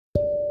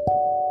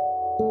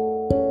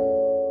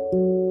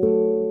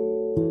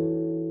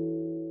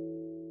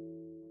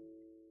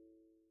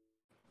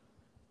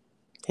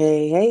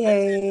Hey, hey,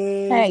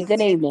 Hey, hey,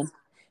 good evening. Candace.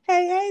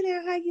 Hey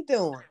there. How you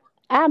doing?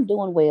 I'm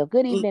doing well.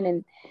 Good Mm, evening,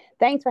 and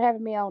thanks for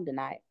having me on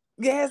tonight.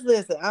 Yes,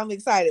 listen, I'm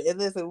excited. And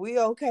listen, we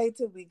okay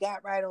too. We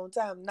got right on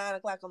time, 9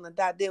 o'clock on the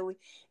dot, didn't we?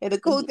 And the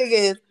cool Ye- thing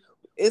is,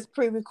 it's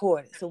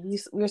pre-recorded, so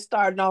we're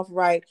starting off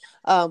right.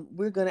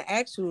 We're gonna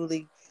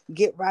actually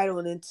get right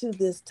on into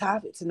this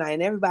topic tonight.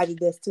 And everybody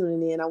that's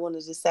tuning in, I want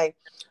to just say,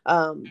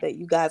 that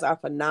you guys are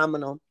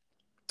phenomenal.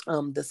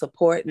 The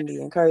support and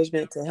the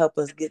encouragement to help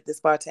us get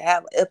this far to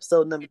have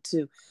episode number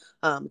two.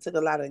 It took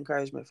a lot of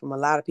encouragement from a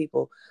lot of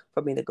people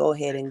for me to go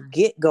ahead and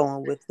get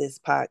going with this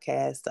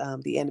podcast,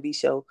 the NB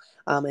show,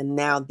 and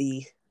now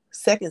the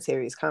second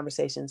series,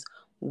 conversations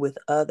with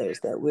others,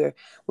 that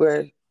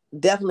we're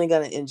definitely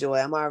going to enjoy.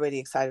 I'm already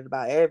excited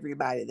about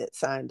everybody that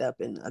signed up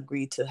and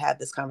agreed to have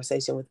this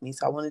conversation with me.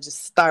 So I want to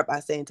just start by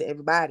saying to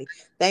everybody,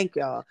 thank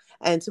y'all,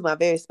 and to my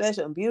very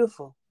special and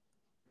beautiful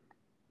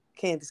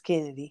Candace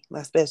Kennedy,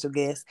 my special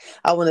guest.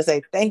 I want to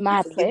say thank you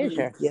My for giving me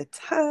pleasure. your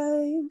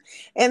time.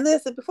 And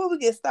listen, before we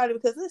get started,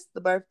 because this is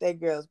the birthday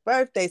girl's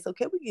birthday, so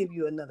can we give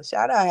you another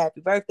shout out?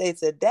 Happy birthday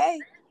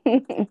today.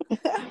 Happy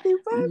Yes,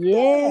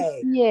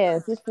 birthday.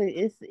 yes.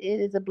 It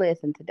is a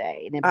blessing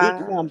today and a big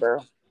Uh,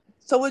 number,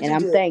 so what'd and you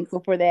I'm do?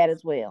 thankful for that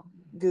as well.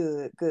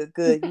 Good.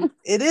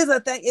 It is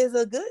a thing. It's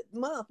a good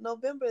month.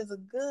 November is a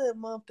good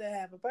month to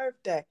have a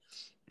birthday.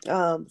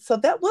 So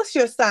that what's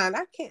your sign?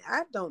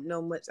 I don't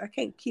know much. I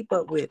can't keep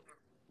up with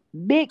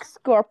Big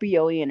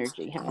Scorpio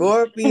energy, honey.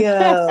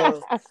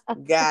 Scorpio.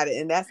 Got it.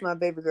 And that's my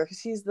baby girl. 'Cause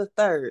she's the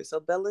third. So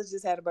Bella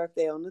just had a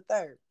birthday on the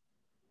third.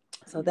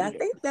 So that I Yes,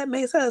 think that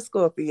makes her a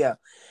Scorpio.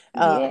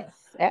 Um, yes,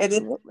 and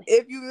absolutely.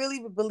 if you really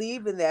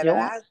believe in that, and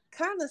Joint. I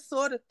kind of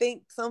sort of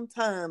think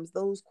sometimes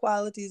those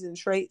qualities and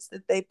traits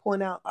that they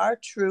point out are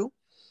true.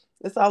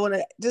 And so I want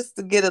to just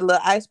to get a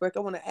little icebreaker.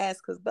 I want to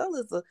ask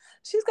because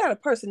she's got a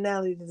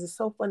personality that is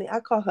so funny. I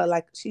call her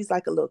like she's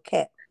like a little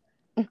cat.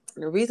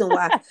 And the reason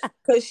why,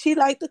 because she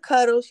liked to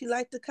cuddle, she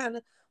liked to kind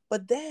of,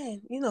 but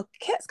then,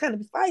 cats kind of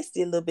be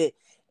feisty a little bit.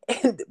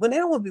 And when they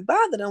don't want to be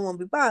bothered, they don't want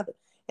to be bothered.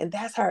 And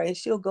that's her. And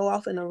she'll go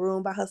off in a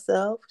room by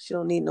herself. She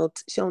don't need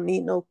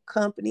no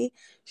company.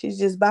 She's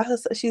just by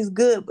herself. She's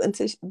good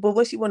but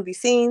when she want to be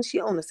seen, she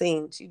on the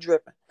scene. She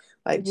dripping.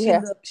 Like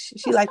Yeah,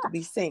 she like to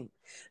be seen.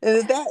 And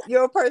is that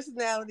your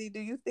personality? Do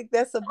you think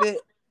that's a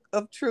bit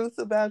of truth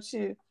about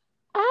you?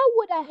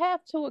 I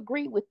have to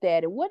agree with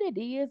that. And what it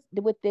is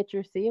with that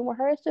you're seeing with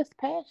her, it's just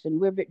passion.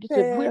 We're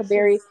Passion.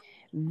 very,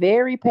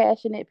 very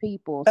passionate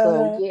people. So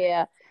Uh-huh.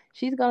 yeah,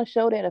 she's gonna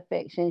show that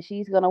affection.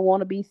 She's gonna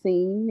want to be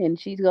seen, and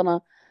she's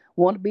gonna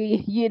want to be,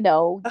 in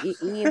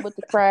with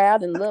the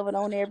crowd and loving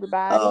on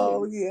everybody.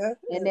 Oh And yeah.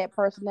 and that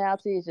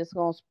personality is just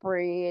gonna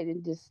spread,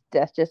 and just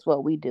that's just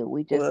what we do.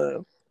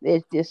 Well,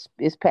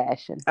 It's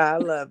passion. I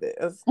love it.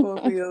 A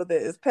Scorpio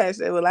that is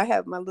passionate. Well, I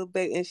have my little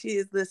baby, and she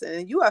is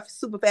listening. And you are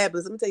super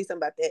fabulous. Let me tell you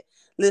something about that.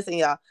 Listen,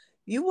 y'all.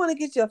 You want to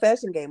get your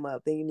fashion game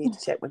up, then you need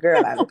to check my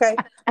girl out, okay?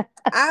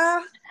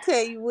 I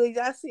tell you what,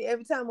 y'all see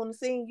every time on the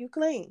scene, you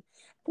clean.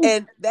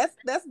 And that's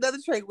another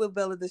trait with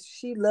Bella that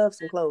she loves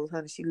some clothes,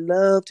 honey. She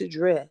loves to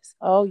dress.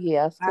 Oh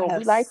yeah, I so we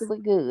have like to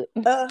look good.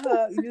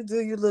 you do.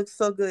 You look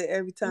so good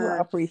every Well, I time.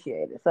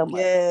 appreciate it so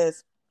much.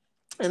 Yes.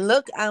 And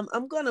look, I'm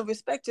gonna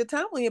respect your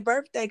time on your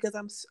birthday because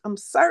I'm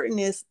certain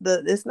it's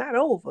not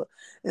over,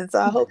 and so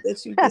I hope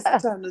that you get some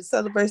time to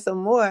celebrate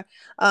some more.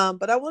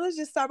 But I want to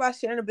just start by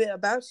sharing a bit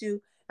about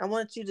you. I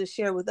want you to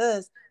share with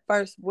us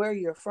first where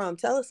you're from.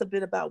 Tell us a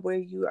bit about where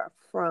you are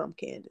from,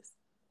 Candace.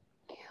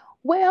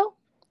 Well,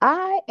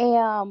 I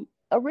am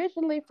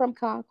originally from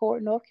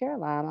Concord, North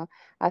Carolina.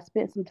 I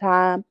spent some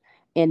time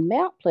in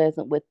Mount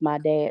Pleasant with my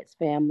dad's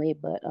family,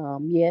 but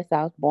yes,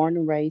 I was born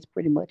and raised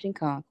pretty much in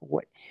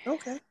Concord.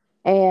 Okay.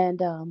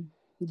 And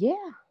yeah,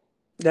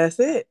 That's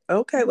it.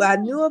 Okay. Well, I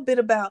yeah, knew a bit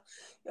about.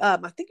 I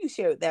think you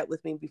shared that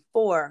with me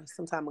before.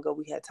 Some time ago,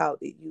 we had talked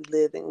that you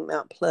live in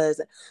Mount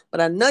Pleasant,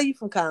 but I know you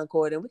from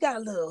Concord, and we got a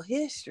little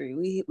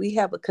history. We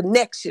have a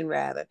connection,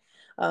 rather.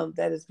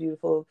 That is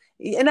beautiful.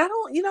 And I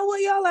don't, you know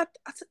what, y'all? I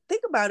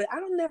think about it. I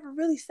don't never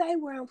really say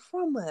where I'm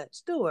from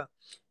much, do I?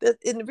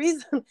 And the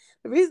reason,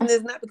 the reason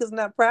is not because I'm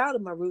not proud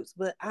of my roots,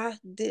 but I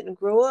didn't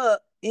grow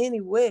up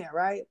anywhere.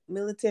 Right?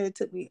 Military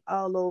took me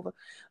all over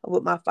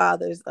with my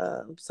father's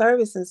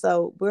service, and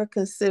so we're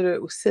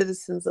considered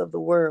citizens of the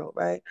world,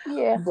 right?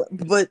 yeah.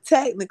 But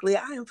technically,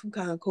 I am from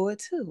Concord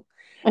too,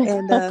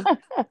 and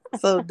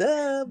so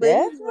duh. But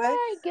That's anyway,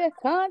 right, get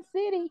Con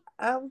City.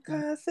 I'm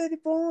kind of city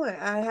born.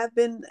 I have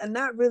been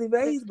not really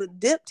raised, but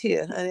dipped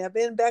here, honey. I've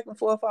been back and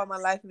forth all my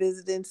life,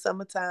 visiting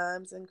summer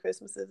times and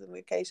Christmases and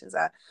vacations.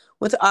 I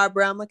went to R.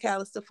 Brown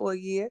McAllister for a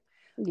year,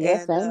 Yeah,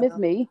 and same as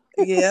me.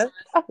 yeah,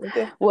 went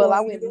there Well, for I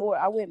a went year. more.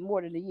 I went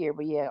more than a year,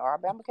 but yeah,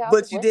 Alabama Castle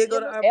But you went to did go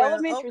to our Brown.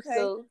 elementary Okay.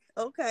 school.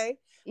 Okay.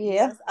 Yeah.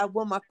 Yes, I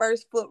won my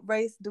first foot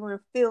race during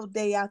field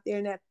day out there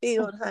in that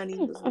field, honey.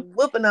 Was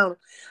whooping on them.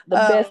 The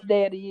best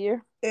day of the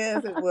year.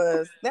 Yes, it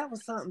was. That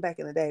was something back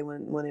in the day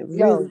when it Oh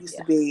really used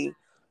to yeah. be.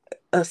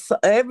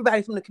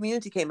 Everybody from the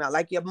community came out,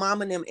 like your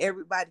mom and them.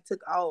 Everybody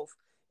took off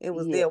and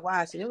was Yeah. there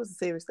watching. It was a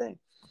serious thing.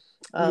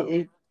 Um,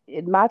 It,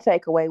 my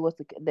takeaway was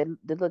the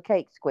little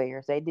cake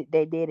squares. They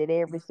did it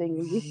every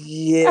single year.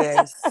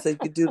 Yes, so you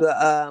could do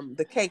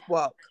the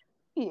cakewalk.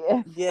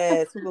 Yes.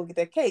 Yes, we're gonna get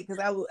that cake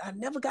because I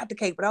never got the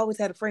cake, but I always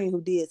had a friend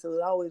who did, so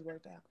it always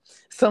worked out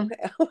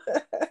somehow.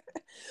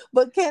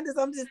 But Candace,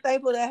 I'm just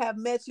thankful to have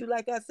met you.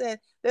 Like I said,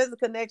 there's a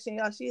connection,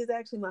 y'all. She is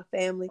actually my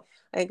family,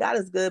 and God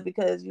is good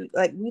because you,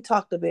 like we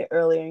talked a bit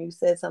earlier, and you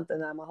said something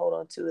that I'm gonna hold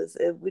on to is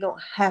we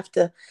don't have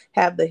to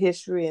have the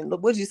history. And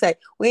look, what'd you say?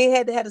 We ain't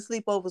had to have the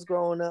sleepovers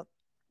growing up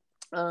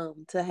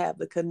to have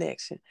the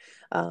connection.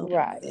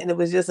 Right. And it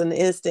was just an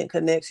instant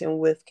connection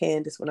with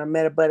Candace when I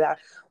met her. But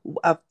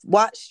I've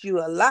watched you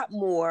a lot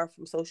more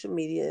from social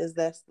media, as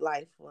that's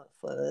life for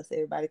us.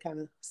 Everybody kind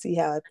of see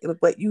how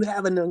but you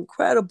have an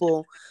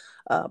incredible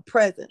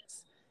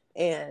presence.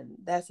 And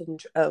that's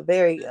a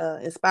very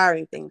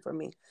inspiring thing for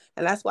me.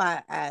 And that's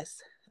why I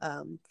asked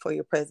for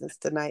your presence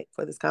tonight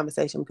for this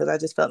conversation, because I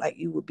just felt like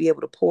you would be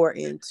able to pour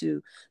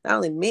into not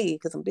only me,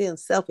 because I'm being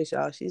selfish,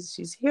 y'all.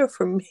 She's here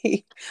for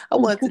me.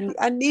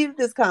 I needed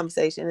this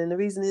conversation. And the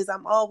reason is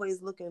I'm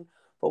always looking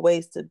for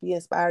ways to be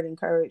inspired,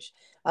 encouraged,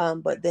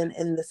 but then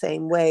in the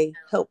same way,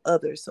 help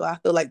others. So I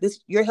feel like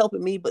you're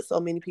helping me, but so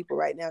many people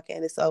right now,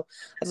 Candace. So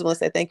I just want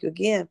to say thank you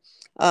again.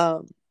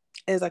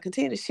 As I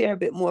continue to share a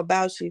bit more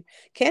about you,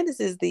 Candace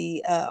is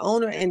the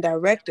owner and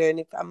director, and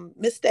if I'm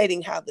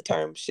misstating how the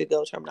term should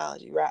go,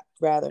 terminology,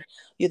 rather,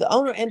 you're the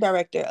owner and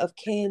director of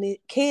Candy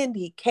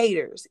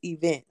Caters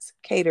Events,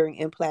 Catering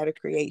and Platter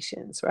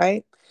Creations,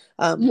 right?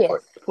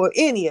 Yes. For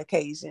any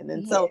occasion.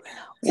 And Yeah. so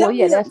Well, tell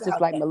yeah, me that's just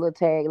about like that. my little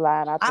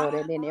tagline. I throw I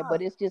that in there, but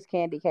love. it's just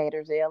Candy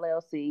Caters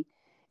LLC.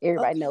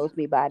 Everybody Okay. knows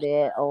me by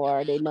that,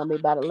 or they know me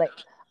by the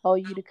oh,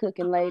 you the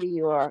cooking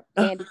lady, or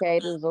Candy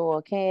Caters,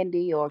 or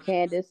Candy, or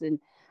Candace, and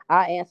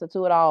I answer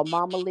to it all,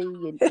 Mama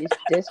Lee, and it's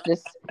just,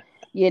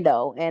 and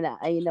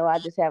I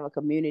just have a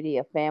community,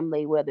 a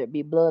family, whether it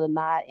be blood or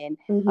not, and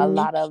a Hmm.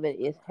 lot of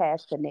it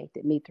has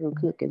connected me through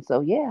cooking.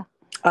 So yeah,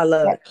 I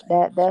love it.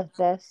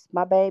 that's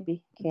my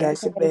baby, Candy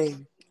That's your Caters.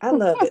 baby. I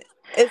love it.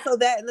 And so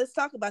let's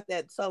talk about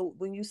that. So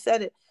when you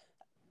said it,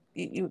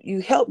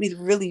 you helped me to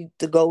really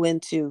to go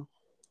into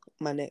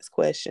my next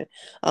question,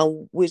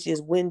 which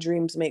is when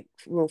dreams make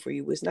room for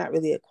you. It's not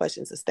really a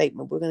question, it's a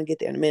statement. We're going to get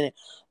there in a minute.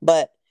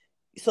 But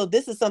so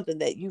this is something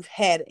that you've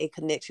had a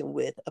connection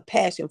with, a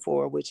passion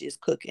for, which is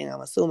cooking,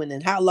 I'm assuming.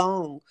 And how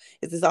long?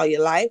 Is this all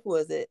your life, or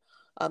is it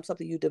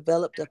something you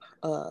developed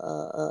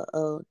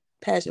a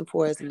passion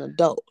for as an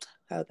adult?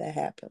 How'd that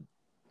happen?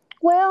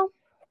 Well,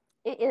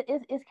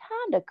 it's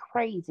kind of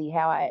crazy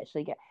how I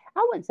actually got.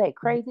 I wouldn't say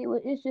crazy.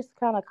 It's just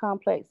kind of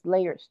complex,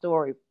 layered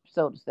story,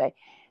 so to say.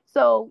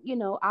 So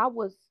I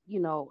was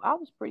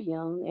pretty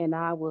young, and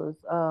I was,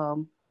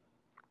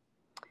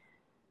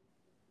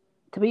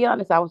 to be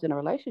honest, I was in a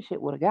relationship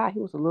with a guy. He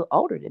was a little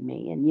older than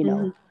me, and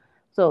Hmm.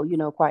 so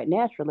quite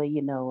naturally,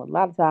 a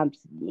lot of times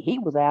he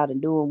was out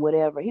and doing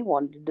whatever he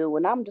wanted to do,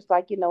 and I'm just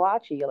like, I'll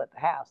chill at the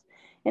house.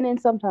 And then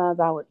sometimes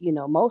I would,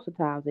 most of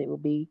the times it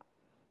would be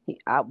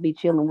I'll be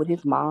chilling with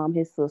his mom,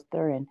 his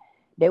sister, and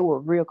they were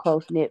real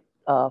close knit,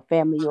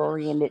 family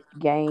oriented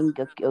gang,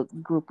 a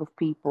group of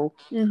people,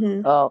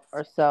 Hmm. or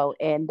so,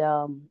 and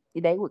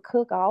they would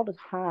cook all the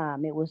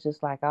time. It was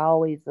just like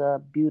always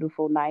a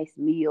beautiful, nice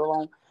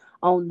meal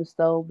on the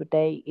stove. But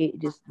it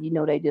just,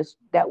 they just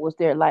that was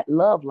their like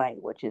love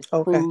language is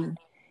Okay. food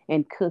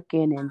and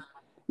cooking, and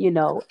you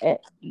know,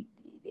 at,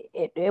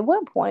 at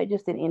one point it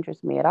just didn't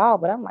interest me at all.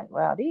 But I'm like,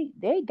 wow, they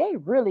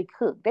really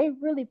cook. They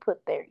really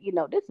put their,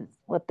 this is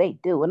what they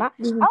do, and I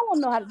Hmm. want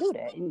to know how to do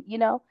that, and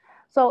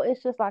so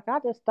it's just like I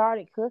just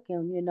started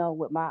cooking,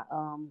 with my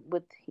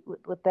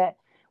with that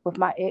with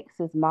my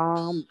ex's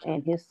mom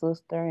and his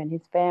sister and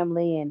his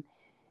family,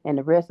 and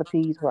the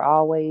recipes were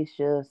always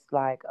just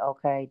like,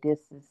 okay, this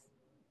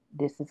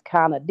is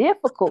kind of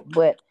difficult,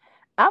 but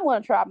I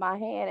want to try my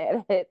hand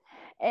at it.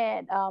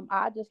 And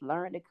I just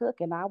learned to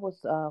cook, and I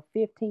was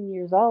 15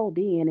 years old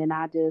then, and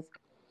I just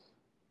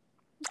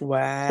so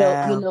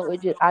Wow.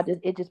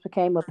 it just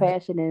became a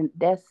passion, and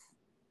that's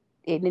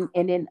it.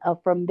 And then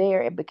from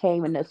there, it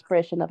became an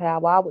expression of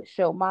how I would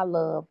show my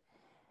love,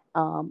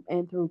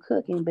 and through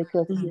cooking,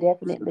 because it's Mhm.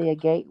 definitely a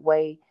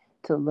gateway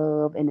to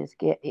love, and it's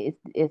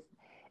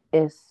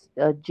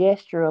a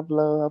gesture of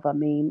love. I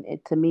mean,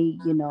 to me,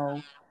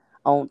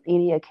 on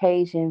any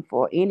occasion,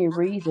 for any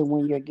reason,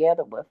 when you're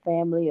gathered with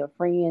family or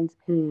friends,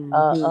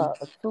 Mhm.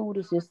 food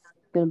is just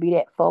going to be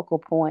that focal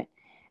point,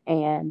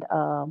 and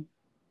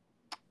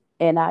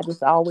I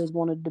just always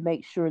wanted to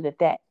make sure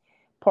that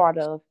part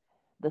of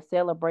the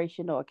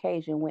celebration or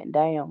occasion went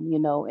down,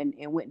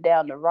 and went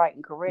down the right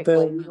and correct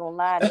way. We're The gonna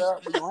line it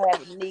up. We're gonna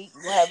have it neat.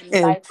 We're gonna have it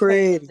and nice tables.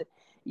 pretty.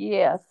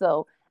 Yeah.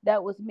 So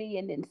that was me,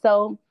 and then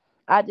so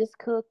I just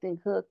cooked and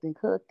cooked and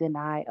cooked, and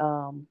I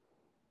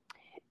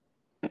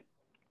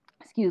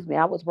excuse me,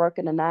 I was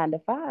working a 9 to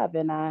 5,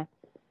 and I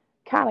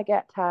kind of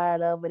got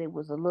tired of it. It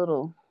was a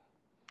little,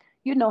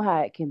 how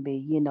it can be,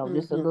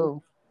 just a Mhm.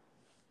 little.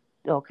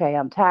 Okay,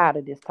 I'm tired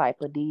of this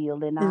type of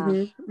deal, and I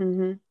Mhm.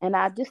 Mhm. And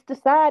I just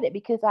decided,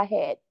 because I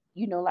had,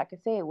 like I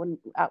said,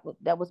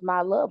 that was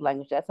my love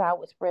language. That's how I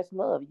would express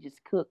love. You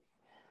just cook,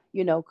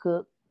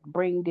 cook,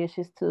 bring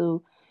dishes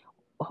to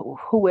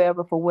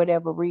whoever for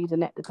whatever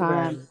reason at the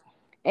time. Right.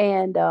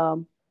 And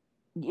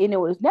it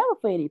was never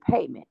for any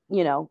payment,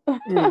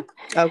 Mm.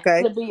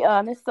 Okay. to be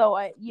honest. So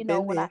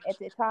Been when I there. at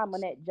that time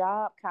when that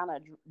job kind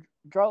of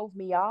drove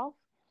me off,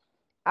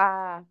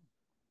 I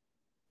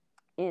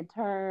in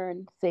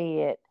turn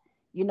said,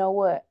 you know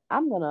what,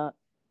 I'm gonna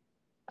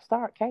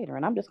start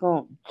catering. I'm just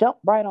gonna jump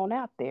right on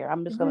out there.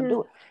 I'm just gonna Hmm.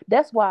 do it.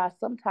 That's why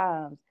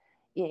sometimes,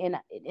 and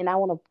I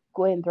want to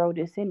go ahead and throw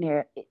this in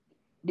there.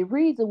 The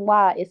reason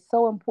why it's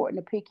so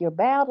important to pick your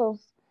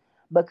battles,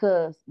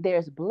 because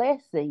there's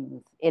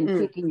blessings in Mm.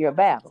 picking your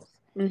battles.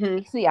 Hmm.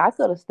 See, I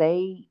could have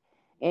stayed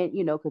and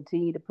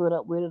continue to put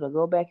up with it or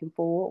go back and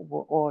forth,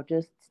 or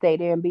just stay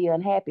there and be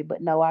unhappy.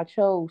 But no, I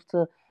chose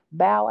to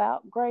bow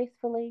out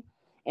gracefully,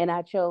 and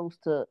I chose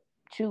to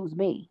choose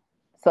me.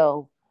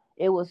 So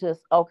it was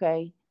just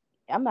okay.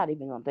 I'm not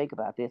even gonna think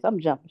about this. I'm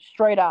jumping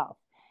straight off.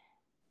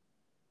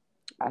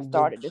 I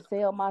started to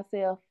sell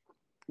myself.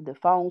 The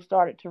phone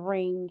started to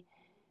ring.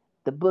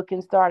 The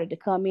booking started to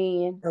come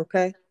in,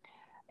 Okay.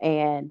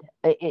 and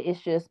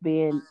it's just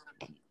been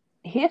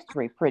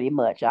history pretty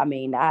much. I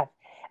mean,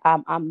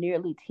 I'm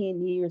nearly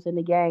 10 years in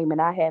the game,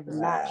 and I have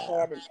not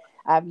Wow. had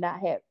I've not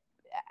had.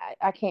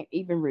 I can't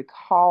even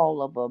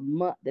recall of a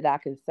month that I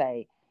can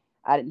say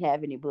I didn't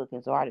have any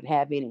bookings or I didn't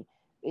have any.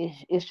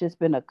 It's just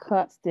been a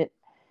constant,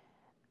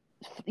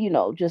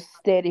 just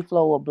steady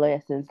flow of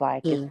blessings.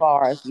 Like as Mm.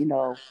 far as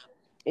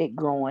it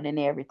growing and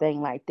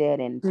everything like that,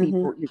 and Hmm.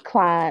 people, your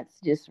clients,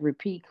 just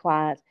repeat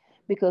clients.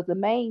 Because the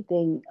main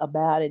thing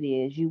about it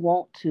is you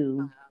want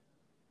to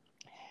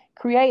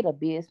create a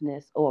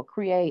business or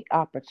create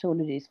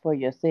opportunities for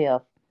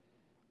yourself,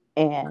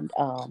 and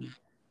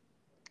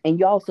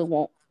you also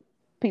want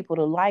people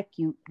to like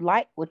you,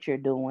 like what you're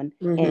doing,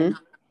 Hmm. and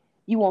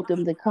you want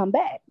them to come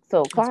back.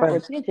 So That's client right.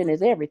 retention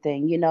is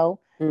everything.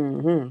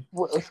 Hmm.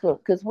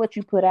 Because what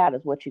you put out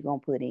is what you're gonna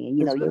put in. Is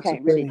You what you can't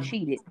put really in.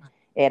 cheat it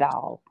at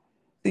all.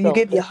 So you So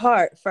give your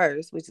heart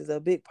first, which is a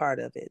big part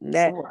of it, and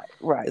that right,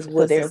 right. is So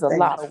what there's a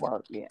lot sustains. of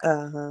work. Yeah.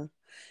 Uh-huh.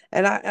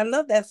 And I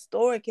love that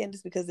story,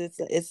 Candace, because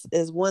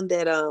it's one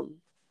that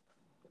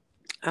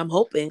I'm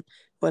hoping,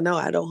 well, no,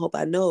 I don't hope,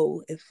 I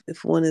know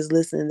if one is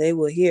listening, they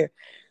will hear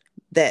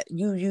that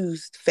you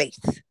used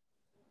faith,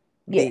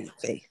 Yes. big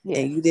faith,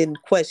 and Yes. you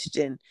didn't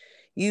question.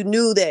 You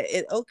knew that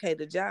okay,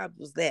 the job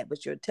was that,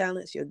 but your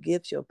talents, your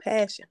gifts, your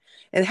passion,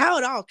 and how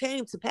it all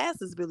came to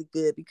pass is really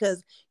good,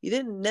 because you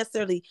didn't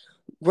necessarily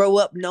grow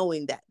up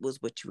knowing that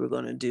was what you were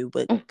going to do,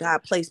 but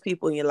God placed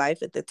people in your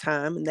life at the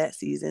time in that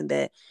season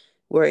that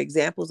were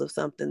examples of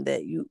something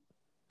that you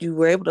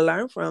were able to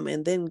learn from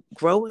and then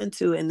grow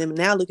into, and then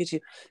now look at you.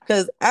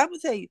 Because I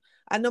would tell you,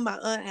 I know my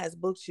aunt has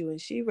booked you, and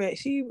she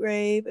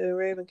rave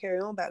and carry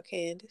on about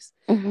Candy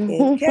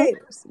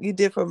Caters. You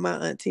did for my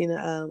aunt Tina.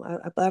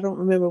 I don't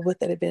remember what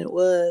that event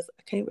was.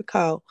 I can't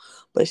recall,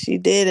 but she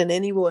did. And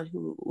anyone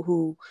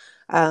who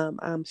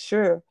I'm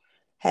sure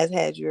has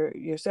had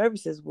your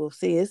services will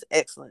see its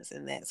excellence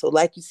in that. So,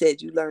 like you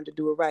said, you learned to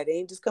do it right. It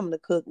ain't just coming to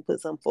cook and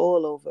put some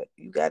foil over it.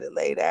 You got it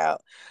laid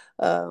out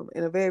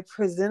in a very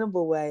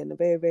presentable way, in a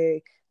very,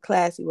 very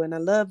classy way. And I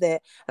love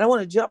that. And I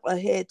want to jump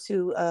ahead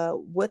to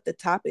what the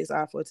topics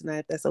are for tonight,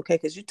 if that's okay,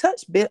 because you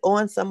touched a bit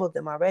on some of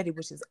them already,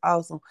 which is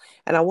awesome.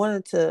 And I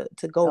wanted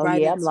to go Oh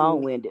right yeah, I'm long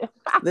into, winded.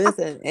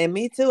 listen, and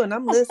me too. And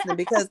I'm listening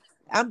because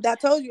I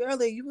told you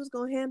earlier you was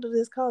gonna handle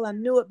this call. I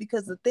knew it,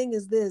 because the thing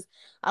is this: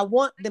 I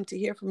want them to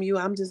hear from you.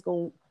 I'm just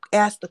gonna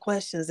ask the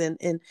questions, and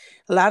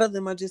a lot of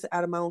them are just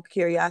out of my own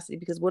curiosity,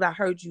 because what I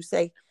heard you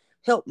say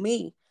helped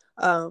me,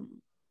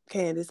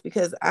 Candace,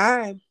 because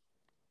I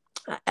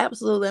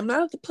absolutely, I'm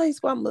not at the place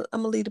where I'm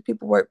gonna leave the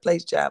people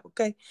workplace job,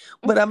 okay?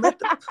 But I'm at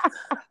the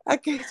I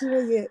can't do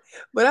it yet.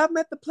 But I'm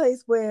at the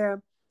place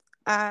where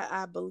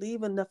I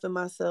believe enough in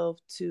myself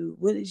to,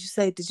 what did you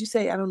say? Did you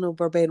say, I don't know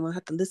verbatim, I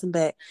have to listen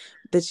back,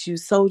 that you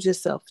sold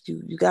yourself.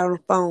 You got on the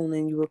phone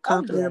and you were Oh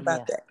confident yeah,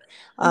 about yeah.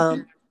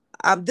 that.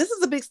 Hmm. This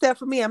is a big step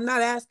for me. I'm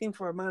not asking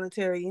for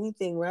monetary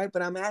anything, right?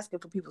 But I'm asking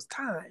for people's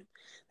time.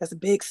 That's a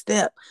big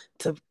step,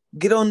 to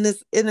get on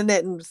this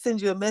internet and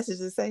send you a message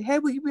and say, hey,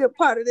 will you be a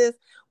part of this?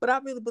 But I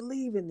really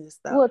believe in this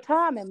stuff. Well,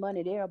 time and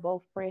money, they are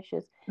both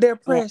precious. They're And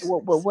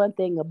well, precious. one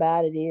thing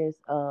about it is,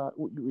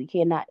 we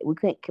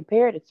can't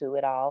compare it to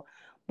it all.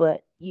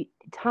 But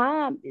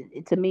time,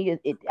 to me,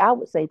 I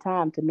would say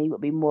time to me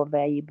would be more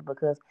valuable,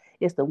 because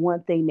it's the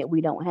one thing that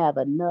we don't have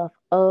enough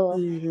of,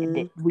 Mm-hmm.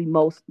 that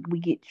we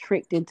get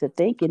tricked into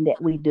thinking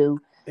that we do,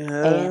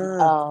 and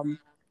Yeah.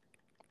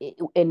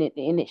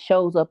 it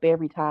shows up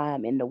every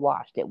time in the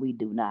wash that we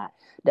do not.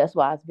 That's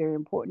why it's very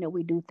important that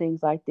we do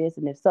things like this.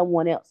 And if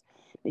someone else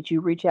that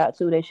you reach out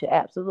to, they should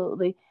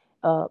absolutely,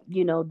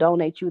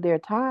 donate you their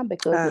time,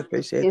 because I it, it's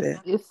appreciate it's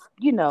that. it's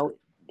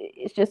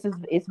it's just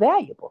it's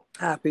valuable.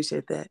 I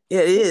appreciate that.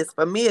 It is.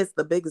 For me, it's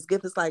the biggest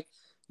gift. It's like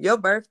your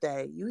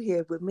birthday. You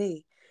here with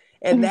me.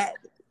 And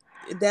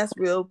that's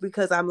real,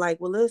 because I'm like,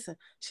 well, listen,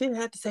 she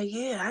didn't have to say,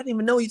 yeah, I didn't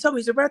even know you told me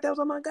it's your birthday. I was,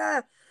 oh my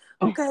God.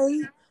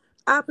 Okay.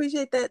 I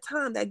appreciate that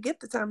time, that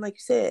gift of time, like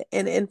you said.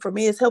 And for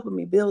me, it's helping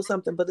me build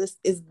something. But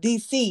it's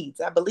these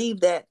seeds. I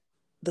believe that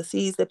the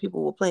seeds that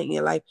people will plant in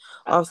your life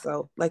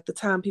also, like the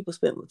time people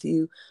spent with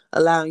you,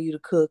 allowing you to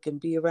cook and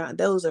be around,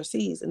 those are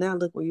seeds. And now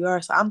look where you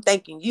are. So I'm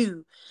thanking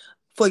you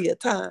for your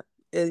time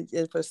and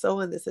for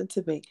sowing this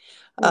into me.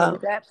 Well, Um,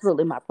 it's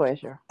absolutely my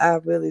pleasure. I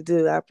really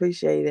do. I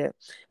appreciate it.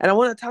 And I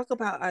want to talk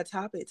about our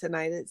topic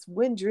tonight. It's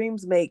when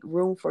dreams make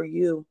room for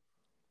you.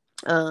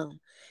 Um,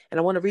 and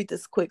I want to read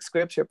this quick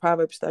scripture.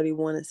 Proverbs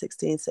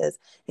 31:16 says,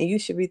 and you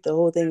should read the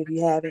whole thing if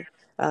you haven't.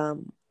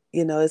 Um,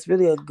 it's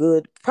really a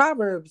good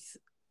Proverbs.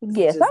 Is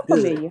Yes, just I'm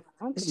good. familiar.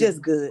 I'm It's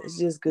just familiar. good. It's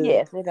just good.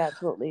 Yes, it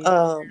absolutely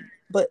is.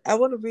 But I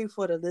want to read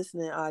for the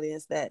listening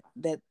audience that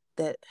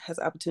has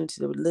opportunity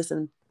to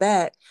listen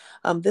back.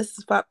 This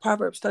is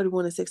Proverbs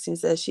 31:16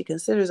 says, she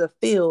considers a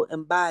field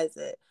and buys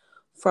it.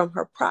 From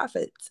her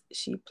profits,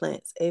 she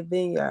plants a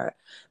vineyard.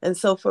 And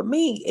so for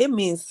me, it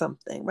means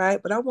something,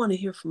 right? But I want to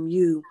hear from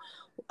you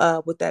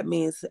what that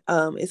means.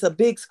 It's a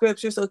big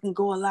scripture, so it can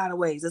go a lot of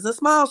ways. It's a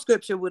small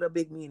scripture with a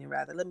big meaning,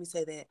 rather. Let me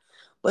say that.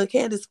 But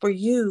Candace, for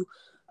you,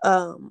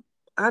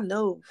 I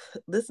know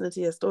listening to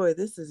your story,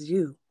 this is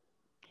you.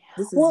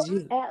 This is Well,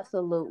 you.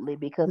 absolutely,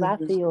 because I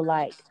Mm-hmm. feel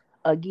like,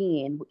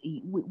 again,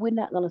 we're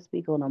not going to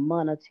speak on a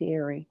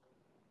monetary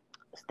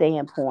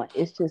standpoint.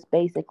 It's just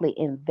basically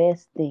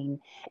investing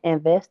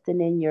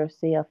in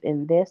yourself,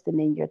 investing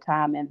in your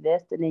time,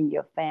 investing in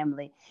your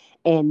family,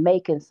 and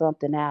making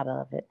something out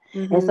of it.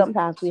 And Mm-hmm.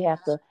 sometimes we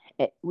have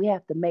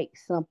to make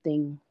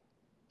something.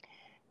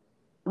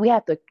 We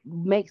have to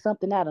make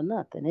something out of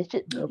nothing. It's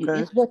just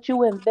Okay. it's what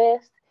you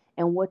invest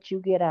and what you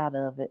get out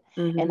of it.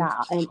 And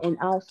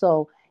Mm-hmm.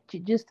 also,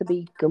 just to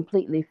be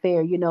completely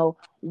fair,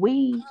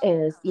 we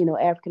as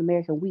African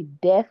American, we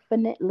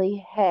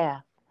definitely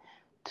have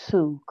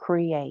to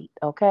create,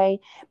 okay?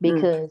 Mm.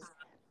 Because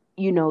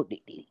you know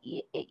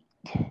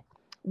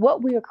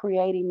what we are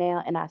creating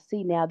now, and I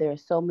see now there are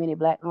so many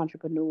black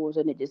entrepreneurs,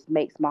 and it just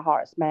makes my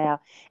heart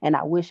smile. And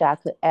I wish I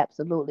could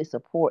absolutely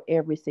support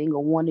every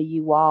single one of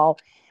you all,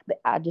 but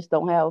I just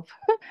don't have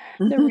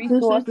the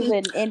resources.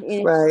 And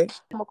if Right. I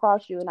come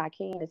across you and I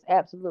can, it's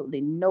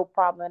absolutely no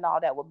problem, and all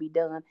that will be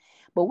done.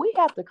 But we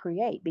have to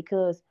create,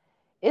 because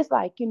it's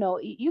like,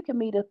 you can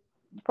meet a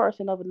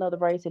person of another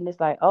race, and it's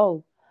like,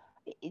 oh,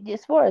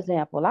 just for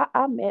example,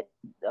 I met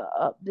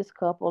this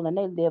couple, and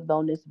they lived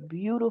on this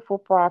beautiful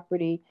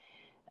property.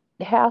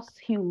 The house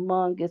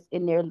humongous,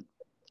 and they're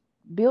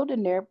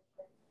building their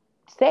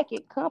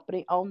second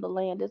company on the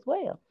land as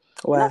well.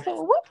 And I Wow. said,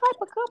 well, what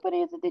type of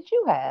company is it that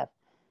you have?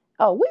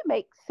 Oh, we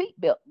make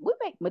seatbelt. We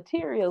make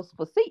materials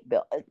for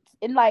seatbelts.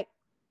 And like,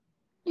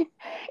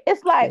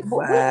 it's like,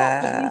 but we have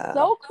to be Wow.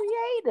 so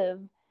creative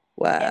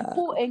and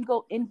pull Wow. and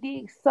go and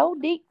dig so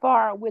deep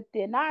far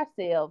within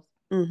ourselves.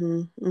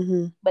 Mm-hmm.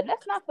 Mm-hmm. But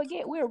let's not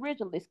forget, we're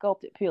originally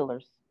sculpted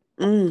pillars.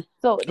 Mm.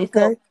 So it's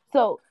Okay.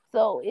 so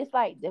it's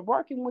like the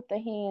working with the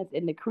hands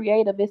and the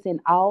creative is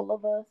in all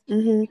of us.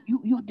 Mm-hmm.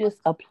 You just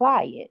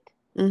apply it.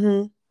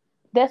 Mm-hmm.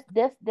 That's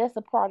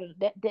a part of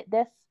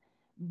that's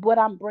what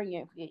I'm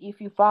bringing.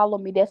 If you follow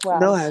me, that's why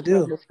No, I'm I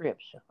bringing do. the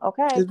scripture.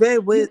 Okay. It's very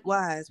You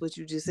wise what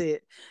you just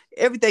said.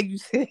 Everything you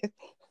said,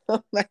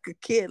 I'm like a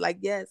kid. Like,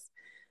 yes,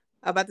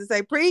 I'm about to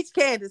say, preach,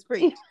 Candace,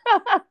 preach,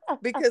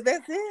 because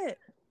that's it.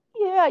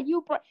 yeah,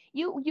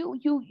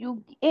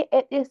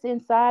 it's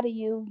inside of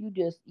you.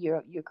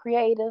 You're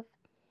creative.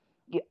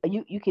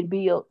 You can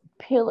build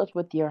pillars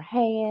with your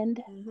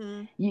hand.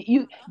 Mm-hmm.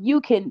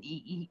 You can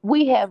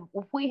we have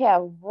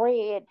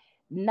read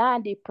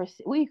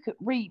 90%. We could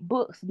read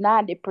books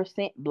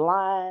 90%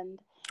 blind.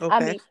 I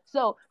Okay. mean,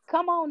 so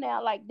come on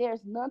now, like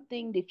there's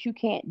nothing that you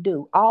can't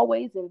do.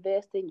 Always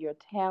invest in your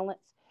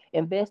talents,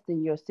 invest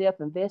in yourself,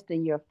 invest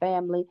in your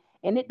family.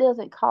 And it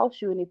doesn't cost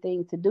you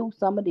anything to do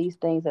some of these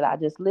things that I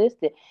just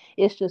listed.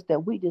 It's just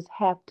that we just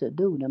have to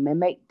do them and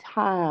make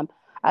time.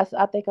 I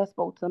think I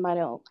spoke to somebody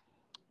on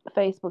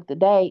Facebook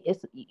today.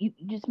 It's you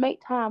just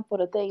make time for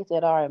the things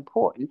that are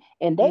important,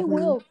 and they Mm-hmm.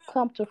 will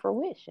come to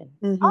fruition.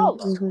 Mm-hmm. All of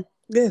them. Mm-hmm.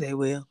 Yeah, they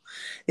will.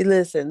 Hey,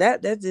 listen,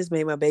 that just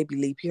made my baby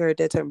leap. You heard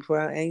that term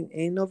before. I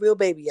ain't no real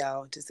baby,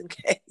 y'all. Just in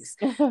case.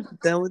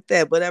 Done with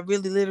that. But I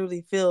really,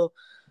 literally feel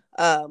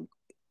um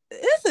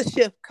it's a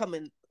shift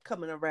coming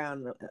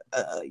around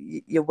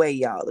your way,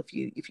 y'all. If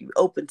you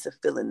open to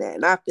feeling that,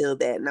 and I feel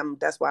that, and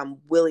that's why I'm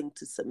willing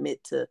to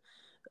submit to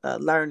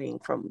learning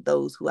from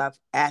those who I've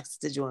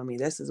asked to join me.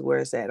 This is where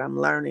it's at. I'm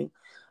learning.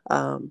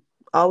 Um,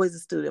 always a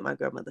student, my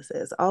grandmother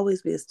says.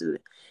 Always be a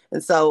student.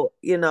 And so,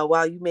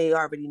 while you may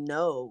already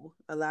know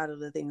a lot of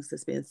the things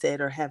that's been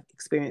said or have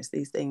experienced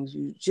these things,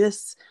 you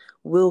just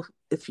will,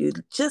 if you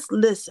just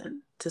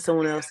listen to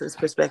someone else's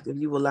perspective,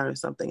 you will learn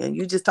something. And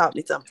you just taught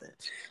me something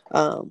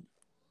um,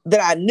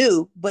 that I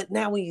knew. But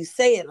now when you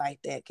say it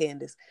like that,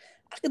 Candace,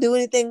 I could do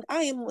anything.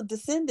 I am a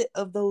descendant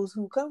of those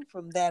who come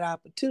from that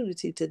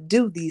opportunity to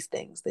do these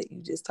things that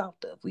you just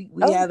talked of. We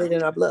Oh, have it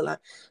in our bloodline.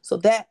 So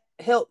that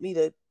helped me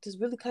to just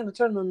really kind of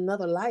turn on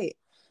another light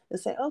and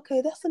say,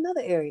 okay, that's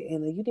another area,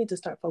 Anna. You need to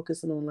start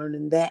focusing on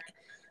learning that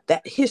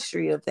that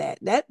history of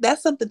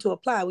that's something to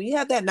apply. When you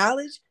have that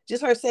knowledge,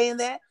 just her saying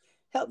that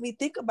helped me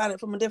think about it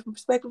from a different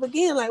perspective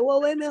again. Like,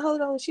 well, wait a minute,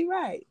 hold on, she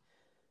right.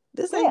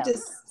 This ain't Yeah,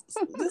 just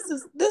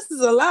this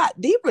is a lot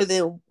deeper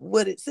than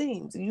what it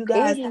seems. You it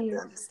guys have to is.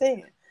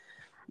 understand.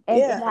 And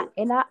Yeah.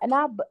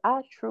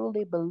 I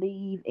truly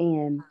believe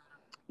in,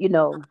 you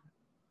know,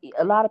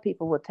 a lot of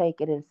people will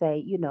take it and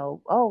say,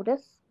 oh,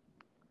 that's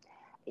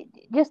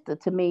just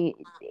to me.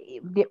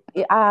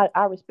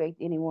 I respect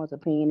anyone's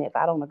opinion. If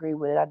I don't agree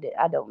with it,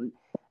 I don't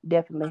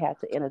definitely have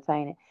to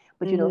entertain it.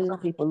 But Mhm. some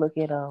people look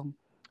at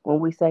when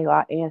we say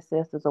our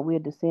ancestors or we're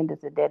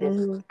descendants, that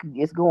Mhm.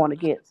 it's going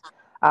against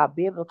our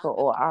biblical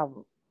or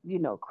our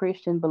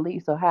Christian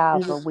beliefs, or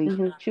however Mhm. we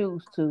Mhm.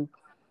 choose to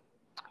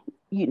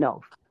you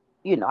know,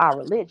 our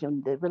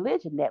religion, the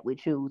religion that we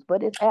choose.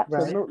 But it's Right.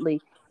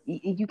 absolutely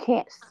you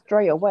can't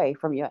stray away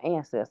from your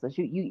ancestors.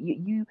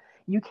 You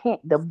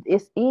can't.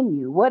 It's in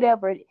you.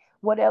 Whatever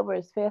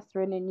is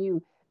festering in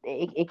you,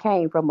 it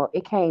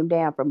came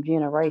down from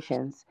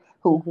generations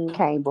who Mhm.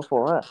 came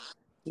before us.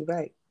 You're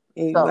right.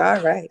 You So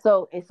are right.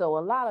 so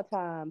a lot of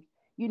times,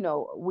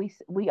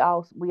 we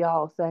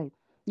all say,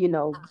 you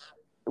know,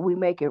 we'll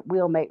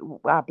make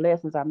our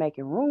blessings are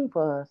making room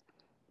for us.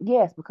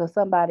 Yes, because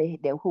somebody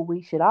that who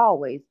we should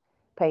always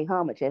pay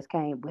homage has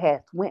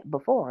went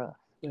before us.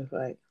 That's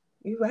right.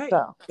 You're right.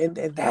 So And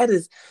that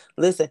is,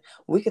 listen,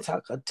 we could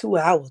talk a 2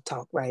 hour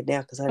talk right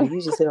now because, honey,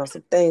 you just hit on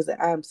some things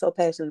that I'm so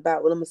passionate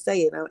about. Well, I'm going to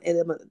say it, and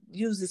I'm going to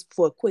use this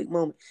for a quick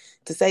moment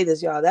to say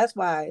this, y'all. That's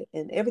why,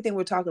 in everything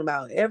we're talking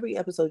about, every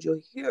episode,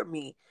 you'll hear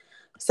me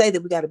say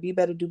that we got to be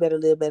better, do better,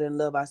 live better, and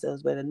love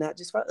ourselves better, not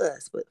just for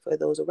us, but for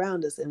those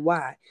around us. And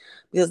why?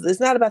 Because it's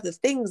not about the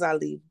things I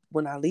leave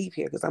when I leave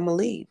here, because I'm going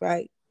to leave,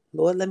 right?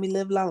 Lord, let me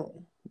live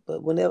long.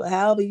 But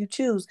however you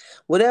choose,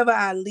 whenever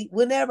I leave,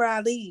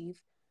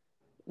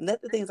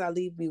 let the things I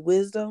leave be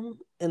wisdom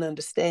and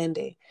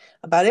understanding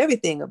about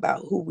everything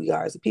about who we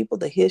are as a people,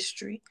 the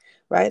history,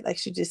 right? Like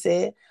she just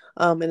said.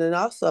 And then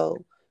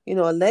also, a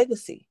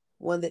legacy,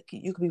 one that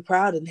you can be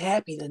proud and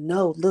happy to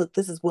know, look,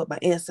 this is what my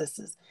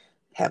ancestors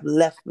have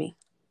left me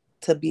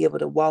to be able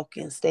to walk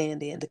in,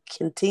 stand in, to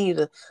continue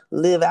to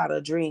live out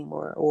a dream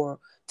or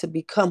to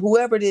become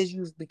whoever it is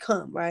you've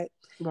become, right?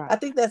 I right.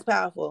 think that's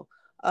powerful.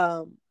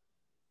 Um,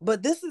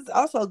 but this is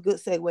also a good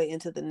segue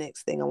into the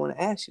next thing I want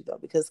to ask you, though,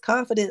 because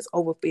confidence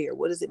over fear,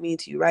 what does it mean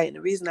to you, right? And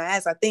the reason I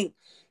ask, I think,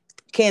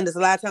 Candace, a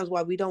lot of times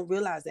why we don't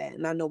realize that,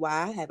 and I know why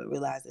I haven't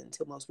realized it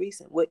until most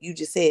recent, what you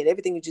just said,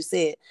 everything you just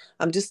said,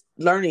 I'm just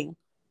learning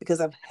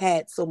because I've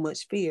had so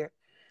much fear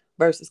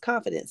versus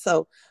confidence.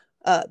 So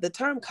the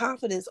term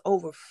confidence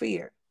over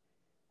fear,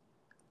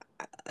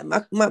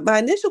 my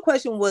initial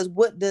question was,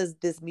 what does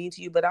this mean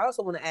to you? But I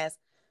also want to ask,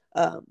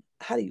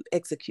 how do you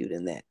execute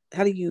in that?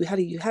 How do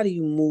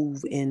you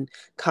move in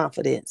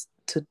confidence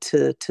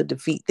to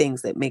defeat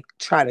things that may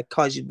try to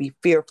cause you to be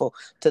fearful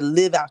to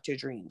live out your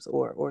dreams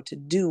or to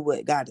do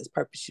what God has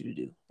purposed you to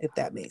do, if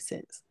that makes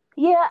sense.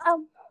 Yeah.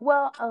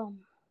 Well.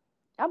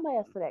 I'm gonna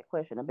answer that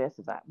question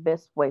the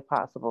best way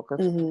possible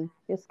because Mm-hmm.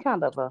 it's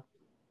kind of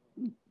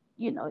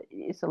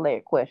it's a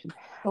layered question.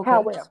 Okay.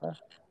 However,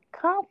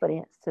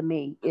 confidence to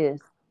me is,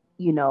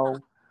 you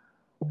know,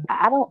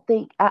 I don't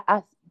think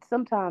I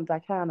sometimes I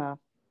kind of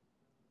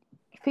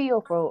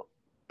feel for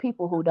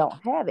people who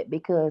don't have it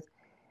because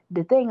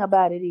the thing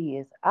about it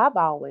is I've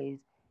always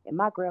and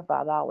my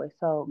grandfather always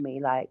told me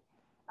like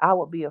I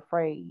would be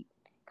afraid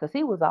because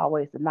he was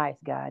always the nice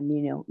guy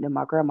and then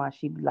my grandma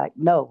she'd be like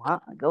no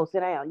go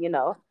sit down.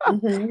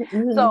 Mm-hmm.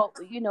 Mm-hmm. So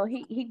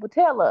he would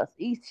tell us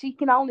she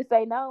can only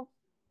say no.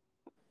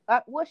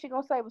 What's she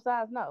gonna say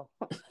besides no?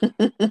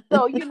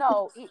 So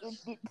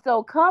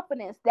so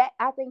confidence that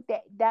I think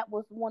that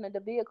was one of the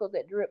vehicles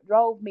that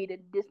drove me to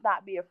just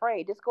not be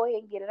afraid. Just go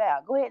ahead and get it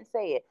out. Go ahead and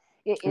say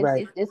it.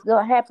 Right. It's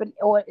gonna happen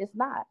or it's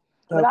not.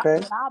 Okay.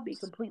 But I'll be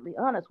completely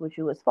honest with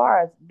you. As far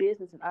as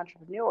business and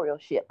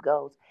entrepreneurship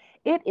goes,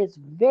 it is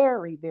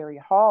very very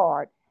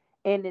hard,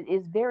 and it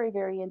is very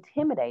very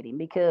intimidating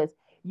because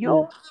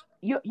Mm.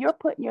 you're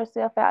putting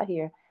yourself out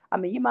here. I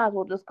mean, you might as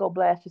well just go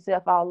blast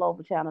yourself all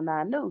over Channel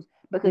 9 News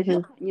because you're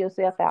Mm-hmm. putting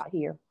yourself out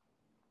here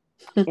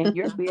in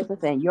your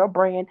business and your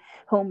brand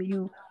whom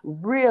you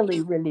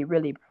really really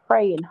really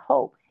pray and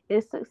hope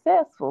is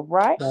successful,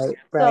 right? Right.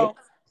 Right.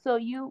 So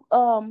you're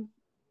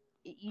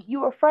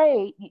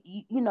afraid,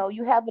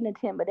 you have an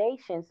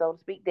intimidation, so to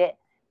speak, that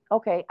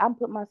okay, I'm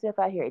putting myself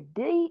out here.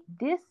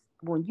 This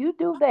when you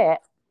do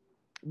that,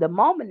 the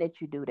moment that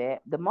you do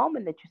that, the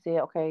moment that you say,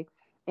 okay,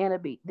 Anna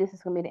B, this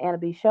is gonna be the Anna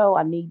B show,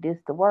 I need this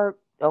to work,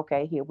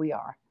 okay, here we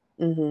are.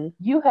 Mm-hmm.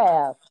 You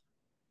have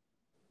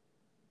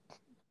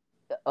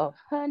of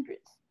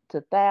hundreds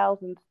to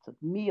thousands to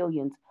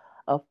millions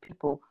of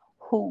people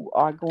who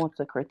are going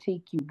to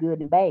critique you good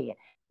and bad.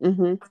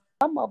 Mm-hmm.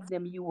 Some of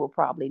them you will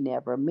probably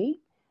never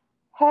meet.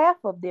 Half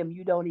of them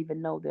you don't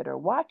even know that are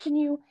watching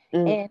you.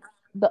 Mm. And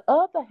the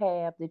other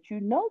half that you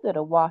know that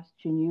are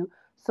watching you,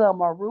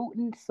 some are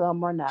rooting,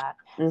 some are not.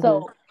 Mm-hmm.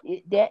 So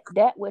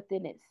that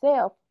within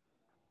itself,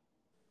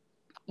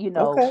 you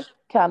know, Okay.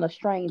 kind of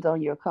strains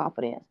on your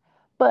confidence.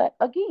 But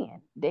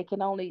again, they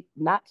can only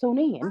not tune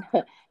in.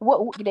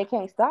 What they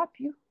can't stop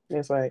you.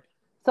 That's right.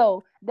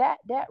 So that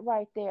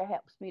right there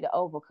helps me to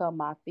overcome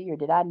my fear.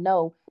 That I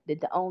know that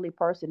the only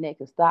person that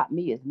can stop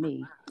me is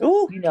me.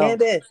 Ooh, You know,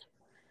 Candace.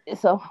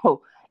 so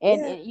Yeah.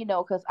 and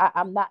because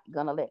I'm not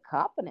gonna let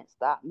confidence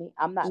stop me.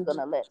 I'm not Mm-hmm.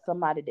 gonna let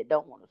somebody that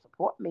don't want to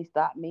support me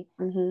stop me.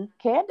 Mm-hmm.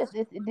 Candace,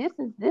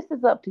 this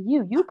is up to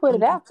you. You put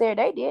it Mm-hmm. out there.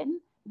 They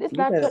didn't. This You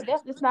not better. your.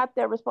 That's it's not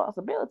their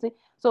responsibility.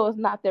 So it's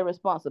not their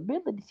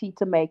responsibility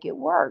to make it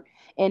work.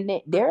 And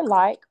their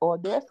like or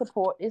their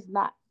support is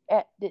not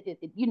at.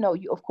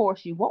 You of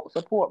course you won't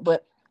support,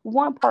 but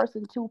one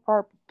person,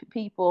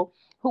 people,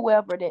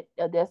 whoever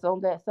that's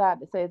on that side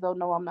that says, "Oh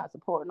no, I'm not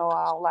supporting. No,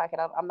 I don't like it.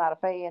 I'm not a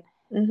fan."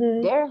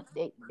 Mm-hmm.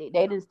 They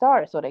didn't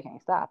start it, so they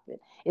can't stop it.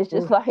 Ooh, It's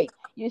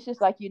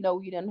just like you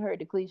didn't heard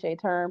the cliche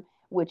term,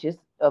 which is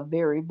a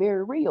very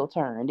very real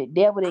term. The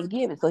devil didn't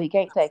give it, so he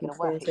can't take it you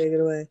can't away. take it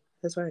away.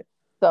 That's right.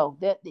 So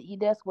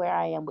that's where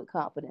I am with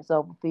confidence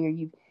over fear.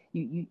 You're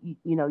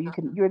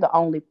the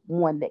only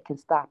one that can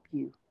stop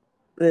you.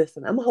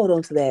 Listen, I'm gonna hold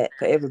on to that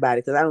for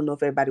everybody because I don't know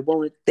if everybody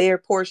wanted their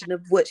portion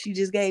of what she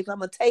just gave. So I'm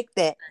gonna take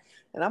that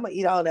and I'm gonna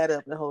eat all that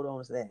up and hold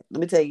on to that.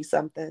 Let me tell you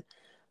something.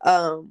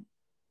 Um,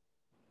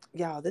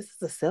 y'all, this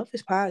is a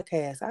selfish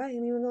podcast. I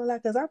ain't even gonna lie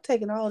because I'm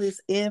taking all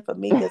this in for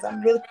me because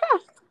I'm really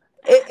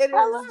it I is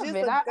love just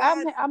it. a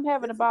I'm God. I'm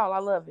having a It's ball. I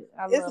love it.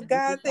 I it's a love this.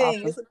 God It's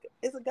thing. awesome.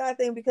 It's a God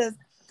thing because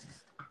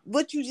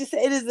what you just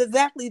said it is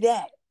exactly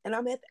that. And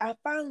I'm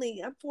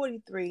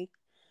 43.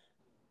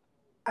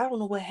 I don't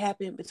know what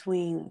happened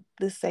between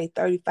let's say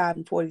 35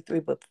 and 43,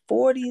 but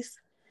 40s,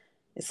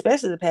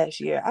 especially the past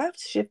year, I've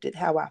shifted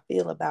how I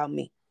feel about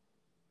me.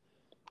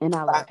 And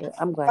I love Fi- it.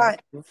 I'm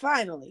glad.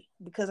 Finally,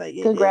 because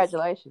it's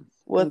Congratulations.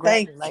 well,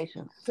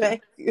 Congratulations.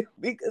 thank you,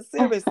 because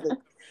seriously,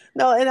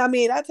 no, and I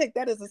mean I take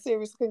that as a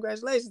serious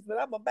congratulations, but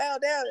I'm gonna bow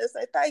down and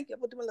say thank you,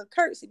 with a little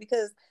courtesy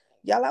because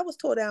y'all, I was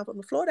tore down from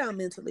the floor down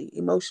mentally,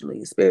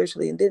 emotionally,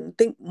 spiritually, and didn't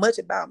think much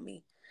about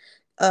me,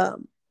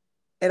 um,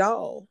 at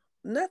all,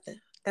 nothing.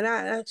 And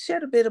I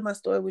shared a bit of my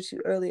story with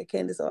you earlier,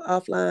 Candace,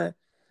 offline.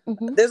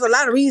 Hmm. There's a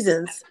lot of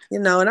reasons,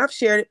 and I've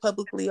shared it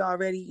publicly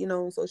already,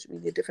 on social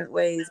media, different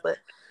ways. But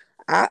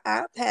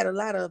I've had a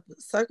lot of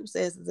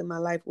circumstances in my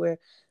life where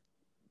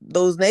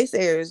those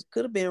naysayers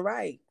could have been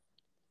right,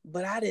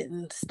 but I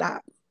didn't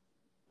stop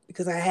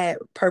because I had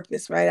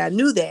purpose, right? I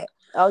knew that,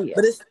 Oh yeah.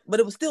 but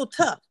it was still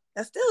tough.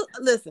 I still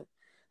listen,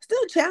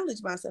 still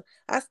challenged myself.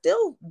 I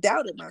still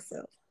doubted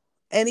myself,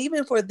 and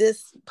even for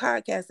this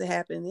podcast to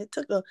happen, it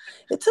took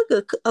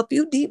a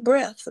few deep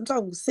breaths. I'm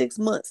talking 6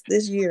 months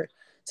this year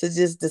to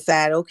just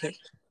decide, okay,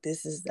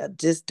 this is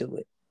just do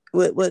it.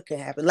 What can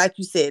happen? Like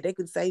you said, they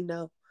could say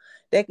no,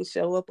 they could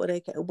show up, or they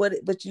can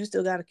but you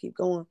still got to keep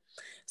going.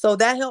 So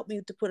that helped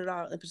me to put it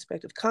all in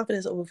perspective.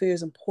 Confidence over fear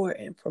is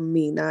important for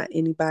me, not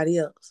anybody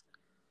else,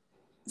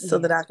 so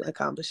that Yeah. I can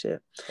accomplish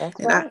it. That's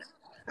And right.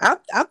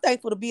 I'm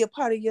thankful to be a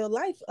part of your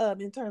life,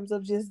 in terms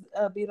of just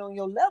being on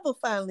your level.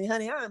 Finally,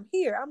 honey, I'm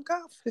here. I'm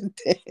confident.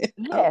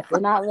 Yes,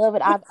 and I love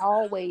it. I've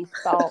always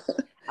thought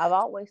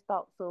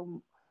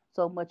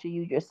so much of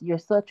you. You're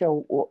such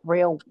a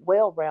real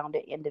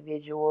well-rounded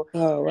individual,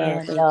 Oh wow,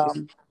 and thank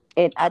you.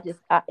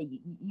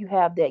 you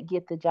have that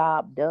get the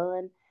job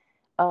done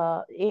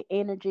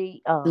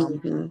energy.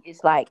 Hmm.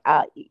 It's like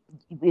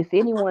if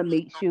anyone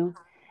meets you,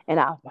 and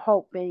I'm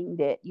hoping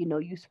that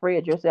you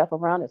spread yourself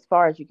around as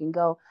far as you can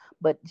go.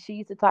 But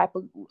she's the type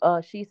of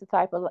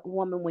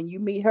woman when you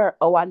meet her.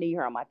 Oh, I need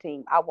her on my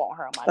team. I want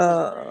her on my team.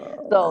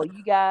 Oh So wow.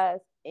 you guys,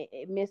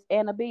 Miss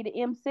Anna B,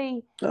 the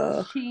MC,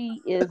 Uh,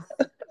 she is.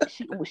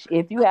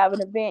 If you have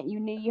an event, you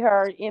need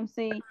her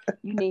MC.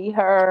 You need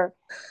her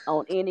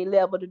on any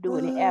level to do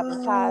any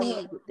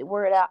advertising, get the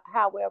word out,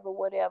 however,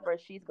 whatever.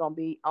 She's gonna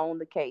be on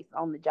the case,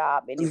 on the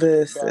job, and it will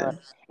get done.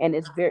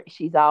 listen. And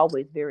she's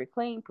always very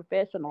clean,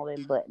 professional,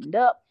 and buttoned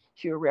up.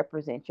 She'll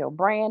represent your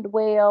brand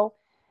well.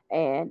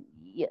 And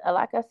yeah,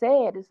 like I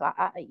said, it's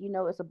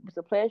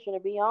a pleasure to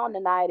be on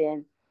tonight,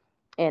 and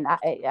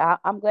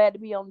I'm glad to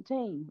be on the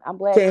team. I'm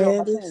glad you're on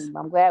my Candace, team.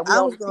 I'm glad we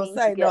I on was the gonna team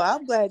say no. together.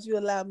 I'm glad you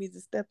allowed me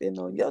to step in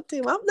on your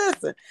team. I'm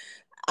listen.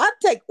 I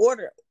take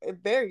order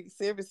very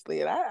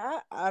seriously, and I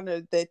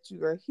honor that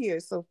you are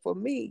here. So for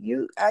me,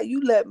 you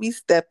let me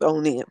step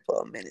on in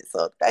for a minute.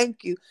 So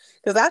thank you,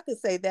 because I could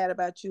say that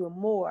about you and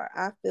more.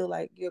 I feel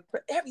like you're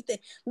everything.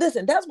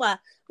 Listen, that's why.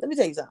 Let me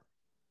tell you something.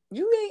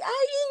 You ain't I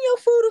ain't eating your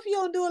food if you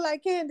don't do it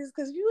like Candace,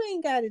 because you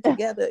ain't got it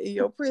together in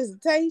your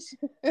presentation.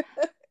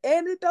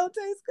 And it don't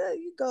taste good.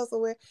 You go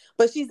somewhere.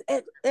 But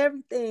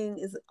everything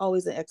is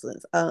always an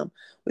excellence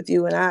with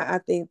you. And I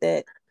think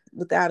that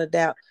without a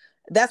doubt,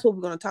 that's what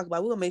we're going to talk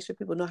about. We're going to make sure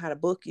people know how to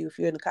book you if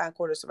you're in the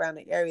Concord or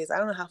surrounding areas. I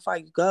don't know how far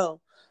you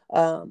go.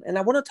 And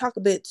I want to talk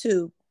a bit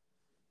too.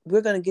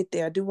 We're going to get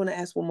there. I do want to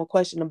ask one more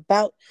question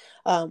about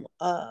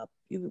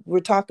you were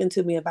talking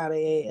to me about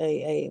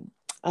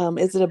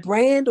is it a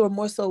brand or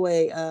more so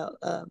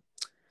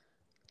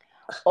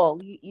Oh,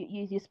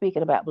 you're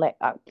speaking about Black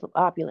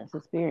Opulence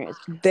Experience.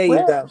 there you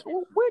We're go.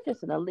 we're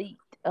just an elite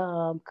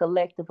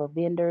collective of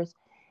vendors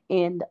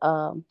in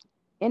um,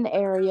 in the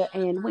area,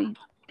 and we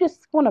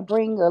just want to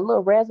bring a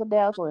little razzle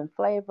dazzle and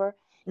flavor,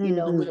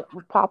 Mm-hmm.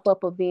 with pop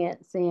up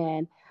events.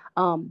 And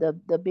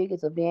the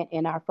biggest event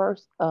in our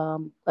first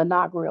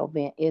inaugural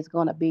event is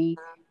going to be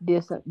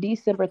this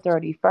December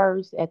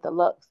 31st at the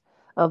Lux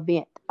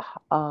event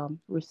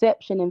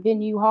reception and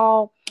venue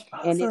hall,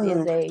 and it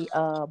is Awesome.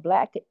 a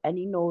black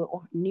and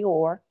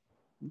Noir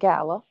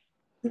gala,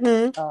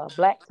 Mm-hmm.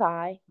 black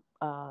tie,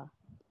 uh,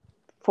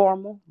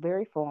 formal,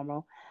 very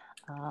formal.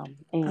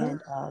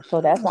 And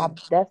so that's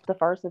the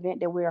first event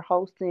that we're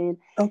hosting.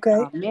 Okay.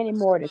 Many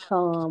more to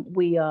come.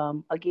 We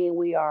again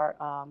we are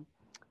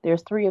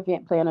there's three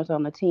event planners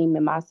on the team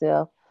and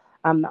myself.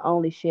 I'm the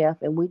only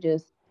chef, and we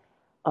just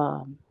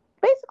um,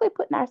 basically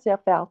putting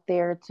ourselves out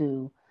there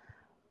to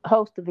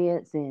host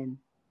events and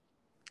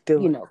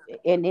Do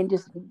it. and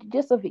just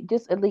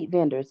elite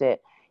vendors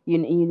that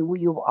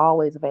you're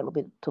always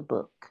available to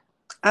book.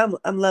 I'm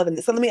loving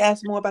it. So let me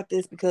ask more about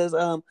this because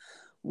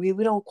we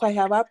don't quite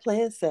have our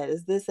plan set.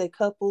 Is this a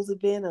couples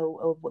event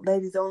or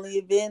ladies only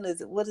event?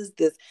 Is it what is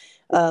this?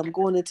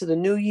 Going into the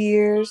New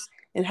Year's,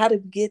 and how to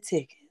get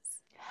tickets?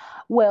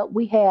 Well,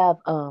 we have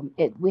an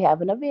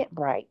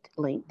Eventbrite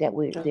link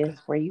Okay.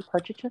 that's where you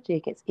purchase your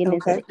tickets, and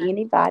it's Okay.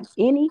 an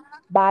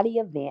anybody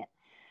event.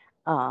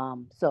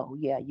 So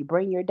yeah, you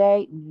bring your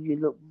date, you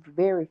look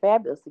very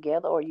fabulous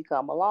together, or you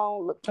come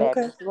alone, look Okay.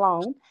 fabulous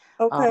alone.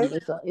 Okay.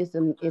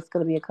 It's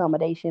going to be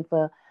accommodation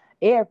for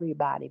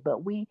everybody. But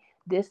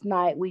this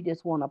night we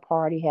just want to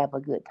party, have a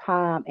good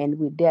time, and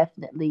we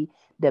definitely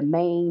the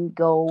main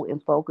goal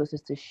and focus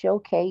is to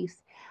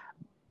showcase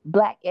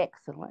Black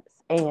excellence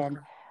and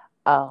Okay.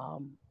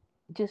 um,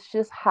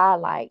 just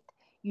highlight,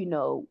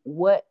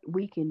 what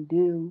we can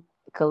do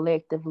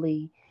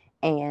collectively,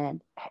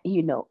 and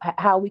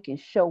how we can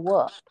show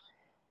up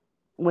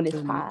when it's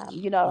During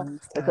time, this time,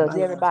 because I love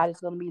it. everybody's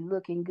going to be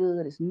looking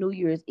good. It's New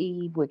Year's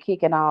Eve. We're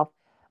kicking off,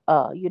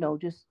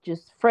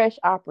 just fresh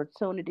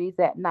opportunities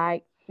that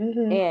night,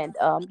 Mm-hmm.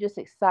 and just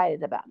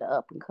excited about the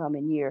up and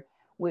coming year.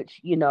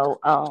 Which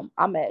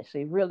I'm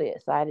actually really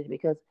excited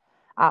because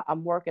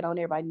I'm working on.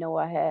 Everybody know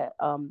I had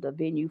the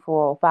venue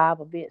 405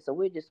 event, so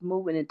we're just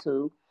moving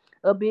into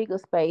a bigger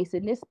space,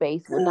 and this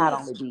space will not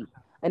only be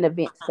an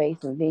event space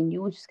and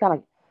venue, which is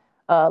kind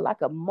of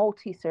like a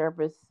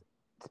multi-service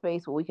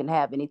space where we can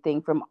have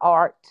anything from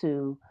art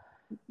to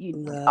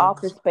Love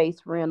office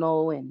space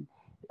rental and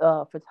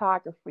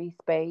photography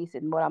space.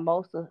 And what I'm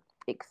most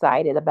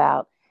excited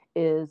about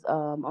is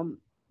I'm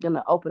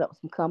gonna open up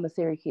some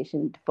commissary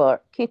kitchens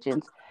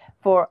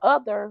for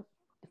other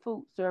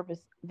food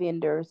service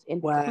vendors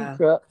and food wow,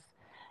 trucks.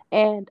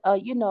 And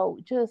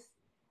just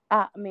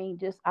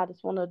I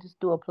just want to just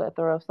do a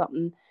plethora of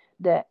something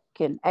that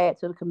can add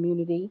to the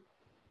community,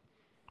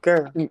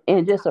 girl.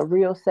 and just a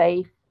real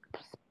safe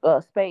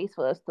space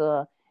for us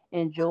to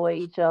enjoy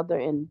each other.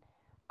 And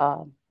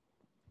um,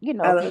 I if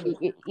love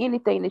it.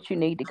 anything that you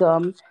need to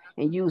come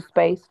and use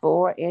space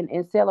for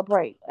and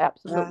celebrate, I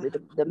absolutely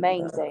the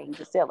main love thing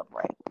to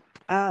celebrate.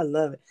 I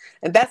love it.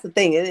 And that's the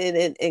thing.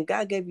 And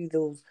God gave you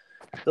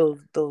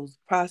those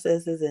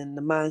processes and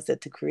the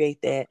mindset to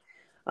create that.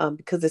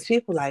 Because there's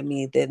people like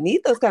me that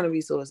need those kind of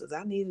resources.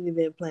 I need an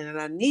event plan and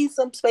I need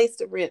some space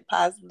to rent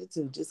possibly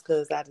too, just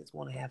because I just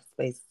want to have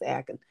space so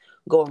I can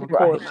go and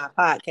record Right.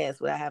 my podcast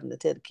without having to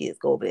tell the kids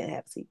go over there and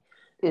have a seat.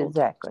 Don't do.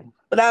 Exactly.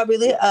 But I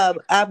really, Yeah.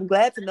 I'm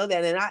glad to know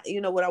that.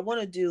 And what I want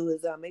to do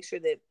is make sure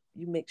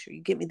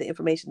you give me the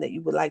information that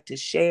you would like to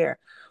share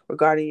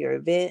regarding your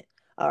event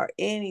or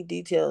any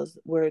details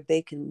where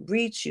they can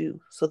reach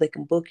you so they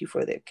can book you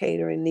for their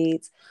catering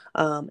needs.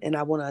 And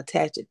I want to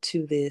attach it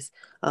to this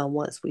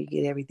once we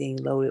get everything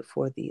loaded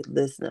for the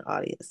listening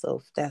audience. So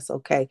if that's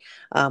okay.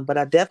 But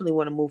I definitely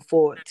want to move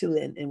forward too.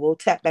 And we'll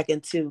tap back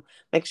into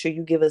make sure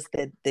you give us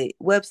the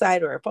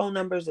website or phone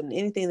numbers and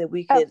anything that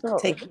we can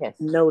Absolutely. take Yes.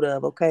 note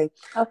of. Okay.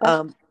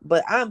 Okay.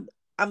 But I'm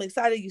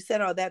excited you said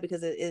all that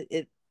because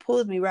it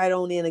pulls me right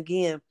on in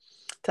again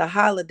to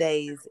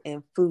holidays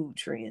and food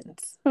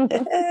trends.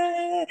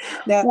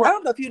 Now, I Well,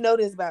 don't know if you know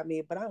this about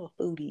me, but I'm a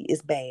foodie.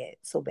 It's bad,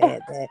 so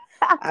bad that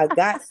I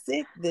got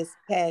sick this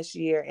past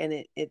year and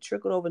it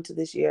trickled over into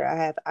this year. I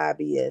have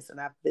IBS and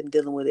I've been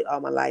dealing with it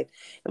all my life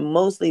and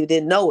mostly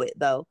didn't know it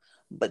though.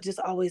 But just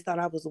always thought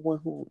I was the one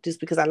who,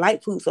 just because I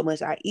like food so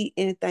much, I eat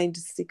anything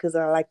just because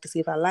I like to see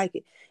if I like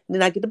it. And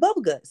then I get the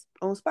bubble guts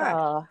on spot.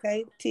 uh,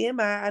 Okay,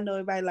 TMI. I know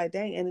everybody like,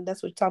 dang, and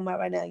that's what you're talking about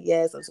right now.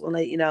 Yes, I just want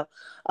to let you know.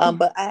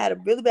 But I had a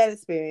really bad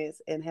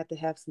experience and had to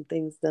have some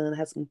things done,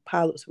 have some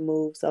polyps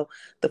removed. So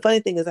the funny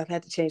thing is I've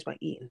had to change my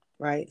eating,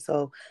 right?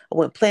 So I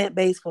went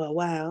plant-based for a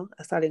while.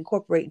 I started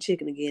incorporating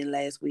chicken again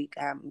last week.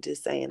 I'm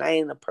just saying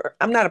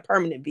I'm not a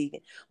permanent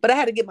vegan, but I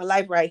had to get my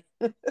life right.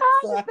 I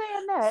so I,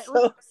 understand that. It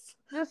was so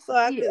just so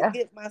I could yeah.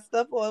 get my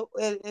stuff on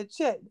in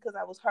check because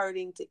I was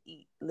hurting to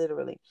eat,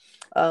 literally.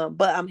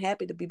 But I'm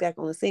happy to be back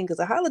on the scene because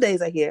the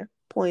holidays are here.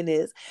 Point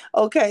is,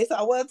 okay, so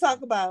I want to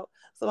talk about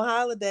some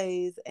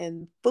holidays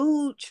and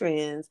food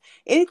trends.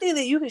 Anything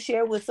that you can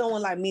share with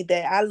someone like me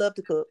that I love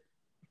to cook,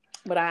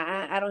 but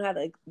I don't have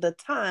the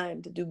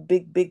time to do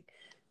big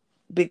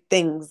big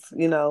things,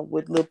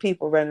 with little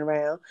people running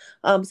around.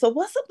 So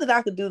what's something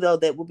I could do though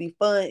that would be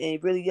fun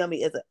and really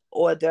yummy as an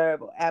hors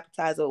d'oeuvre or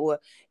appetizer, or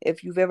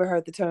if you've ever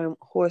heard the term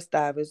horse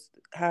divers,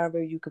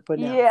 however you could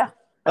pronounce Yeah. it.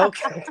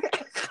 Okay.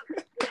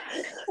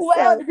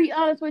 Well, So to be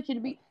honest with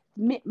you,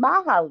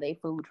 my holiday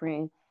food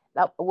trend.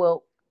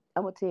 Well,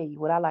 I'm gonna tell you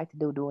what I like to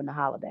do during the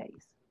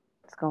holidays.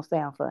 It's gonna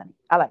sound funny.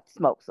 I like to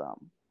smoke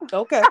something.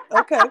 okay,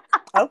 okay,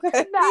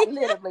 okay. Not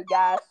literally,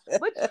 guys,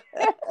 but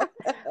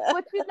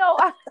but you know,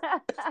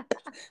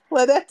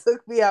 Well, that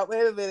took me out.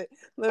 Wait a minute.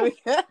 Let me.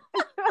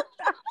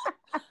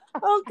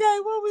 Okay,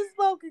 what we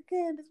smoking,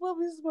 Candace? What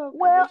we smoking?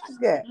 well, What you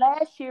got?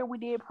 last year we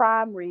did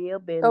prime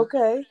rib, and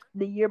Okay.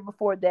 the year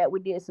before that we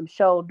did some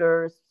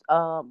shoulders.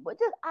 But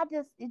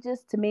it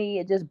just to me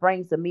it just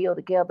brings the meal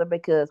together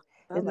because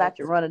I it's like not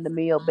your run of the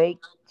mill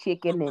baked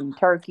chicken and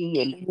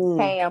turkey and it. Mm.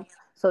 ham.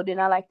 So then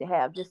I like to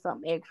have just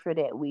something extra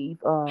that we've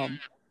kind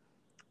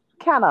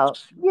of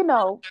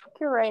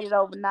curated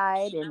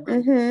overnight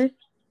Mm-hmm.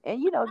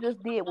 and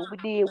just did what we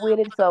did with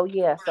it. So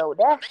yeah, so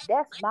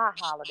that's my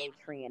holiday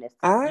trend is to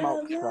I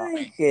smoke something.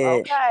 like it.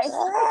 Okay.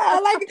 I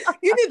like it.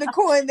 You need to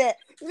coin that.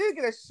 You need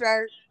to get a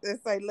shirt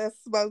that say "Let's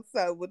smoke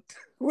some" with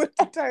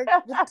the turkey.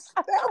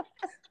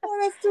 Oh,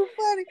 that's too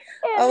funny.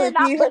 And Oh, then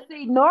if you but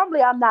see,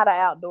 normally I'm not an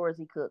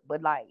outdoorsy cook,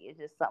 but like it's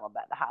just something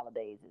about the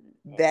holidays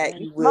that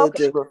and you will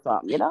smoking do. a little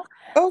something.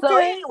 So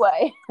Okay.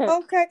 anyway,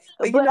 Okay.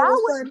 But you but know I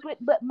what's would, fun?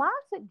 but my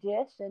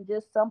suggestion,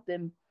 just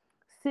something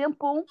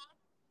simple,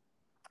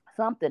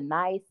 something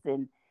nice,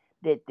 and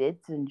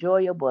that's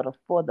enjoyable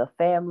for the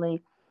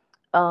family.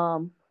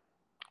 Um,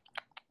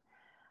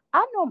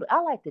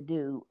 I like to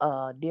do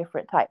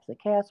different types of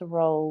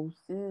casseroles.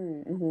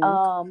 Mm-hmm.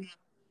 Um,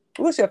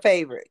 What's your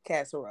favorite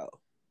casserole?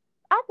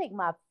 I think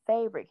my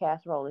favorite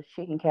casserole is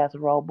chicken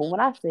casserole, but when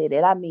I say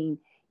that, I mean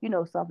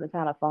something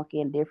kind of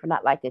funky and different,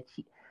 not like a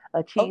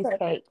Okay.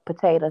 cheesecake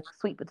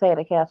sweet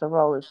potato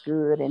casserole is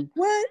good, and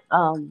What,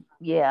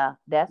 yeah,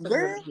 that's a really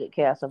girl? good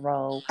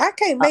casserole. I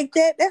can't Uh, make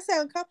that. That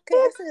sounds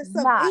complicated. That it's sounds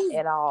something not easy.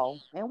 at all,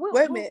 and Wait a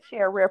we'll minute.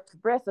 share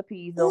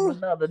recipes on Ooh,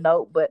 another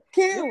note, but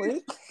can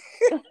it's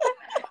we?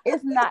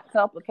 it's not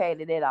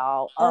complicated at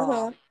all.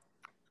 Uh-huh.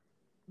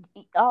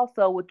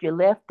 Also with your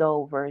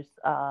leftovers,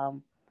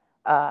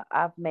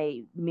 I've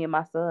made me and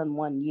my son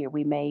one year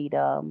we made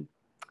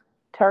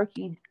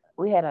turkey.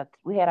 We had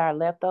our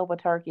leftover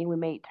turkey. We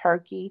made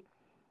turkey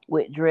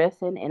with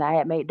dressing, and I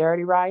had made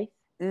dirty rice.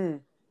 Mm,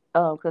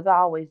 Because I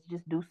always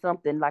just do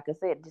something like I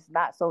said, just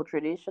not so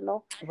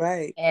traditional.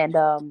 right. And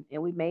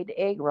we made the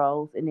egg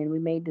rolls, and then we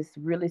made this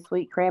really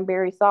sweet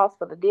cranberry sauce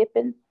for the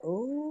dipping.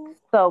 Oh,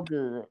 So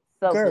good,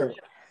 so girl. good.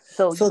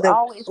 So So you that,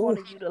 always oh,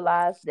 want to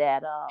utilize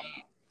that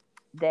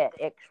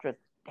extra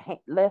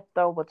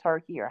leftover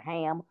turkey or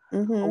ham or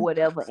mm-hmm,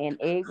 whatever. And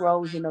egg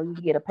rolls, you can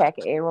get a pack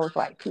of egg rolls for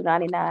like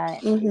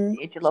 $2.99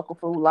 mm-hmm, at your local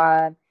food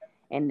line,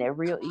 and they're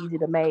real easy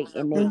to make.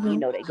 And they,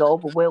 mm-hmm. they go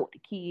over well with the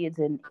kids,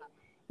 and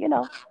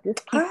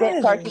just keep that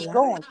I turkey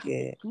going. like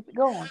it. Keep it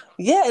going.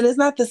 Yeah, and it's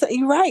not the same.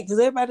 You're right, because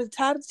everybody's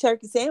tired of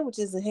turkey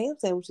sandwiches and ham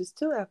sandwiches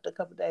too after a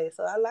couple of days.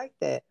 So I like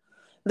that.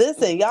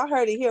 Listen, y'all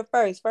heard it here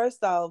first.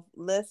 First off,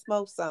 let's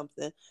smoke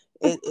something.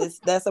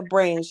 That's a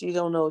brand. She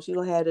don't know. She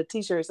gonna have the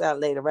t-shirts out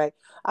later, right?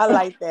 I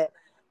like that.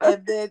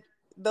 And then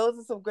those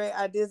are some great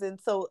ideas. And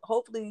so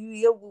hopefully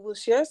you will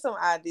share some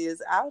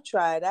ideas. I'll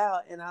try it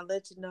out and I'll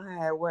let you know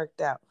how it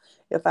worked out.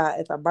 If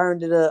I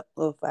burned it up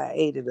or if I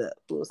ate it up.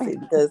 We'll see.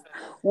 Because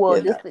Well,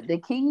 you this know. the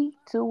key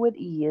to it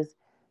is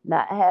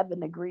not having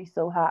the grease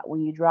so hot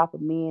when you drop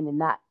them in and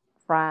not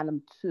frying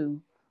them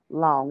too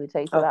long. It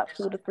takes Oh, about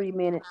 2 to 3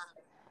 minutes,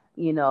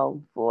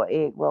 for an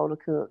egg roll to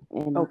cook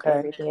and okay.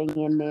 everything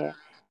in there.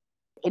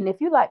 And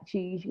if you like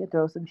cheese, you can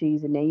throw some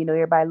cheese in there.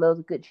 Everybody loves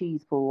a good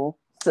cheese pull.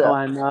 Oh, So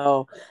I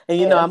know. And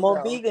yeah, I'm on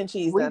so vegan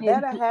cheese we now.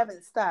 That didn't. I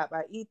haven't stopped.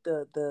 I eat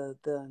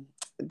the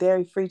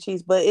dairy free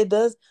cheese, but it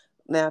does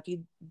now. If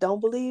you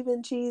don't believe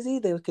in cheese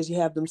either, because you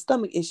have them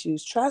stomach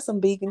issues, try some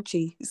vegan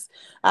cheese.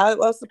 I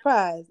was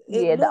surprised.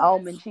 It Yeah, the looks.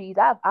 almond cheese.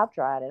 I've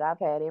tried it. I've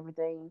had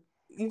everything.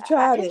 You've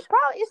tried It's it,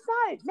 probably it's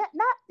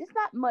not it's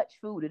not much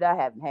food that I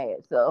haven't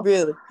had. So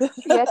really?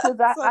 yeah, because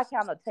So I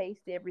kind of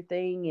taste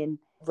everything and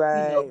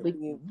right,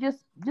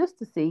 just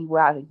to see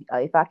where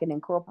if I can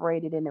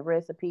incorporate it in the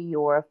recipe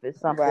or if it's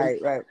something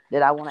right.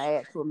 that I want to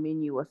add to a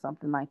menu or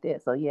something like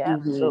that. So yeah,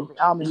 Mhm, absolutely,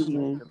 almond cheese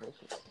is mhm.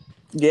 delicious.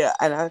 Yeah,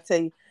 and I tell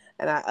you,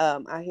 and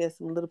I hear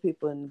some little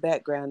people in the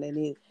background.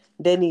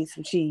 They need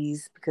some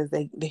cheese because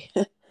they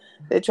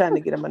they're trying to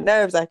get on my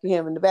nerves. I can hear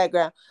them in the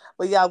background.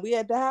 But y'all, we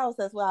at the house.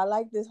 That's why I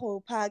like this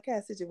whole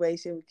podcast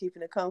situation. We're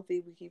keeping it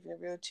comfy. We're keeping it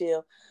real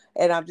chill,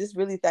 and I'm just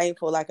really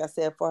thankful, like I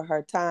said, for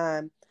her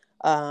time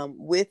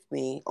with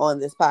me on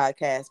this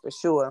podcast for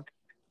sure.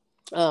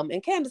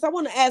 And Candace, I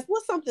want to ask,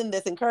 what's something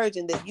that's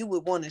encouraging that you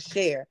would want to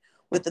share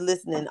with the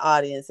listening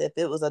audience? If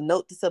it was a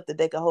note to something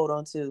they could hold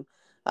on to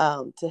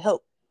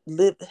help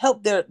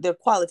their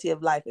quality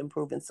of life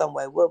improve in some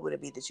way, what would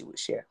it be that you would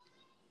share?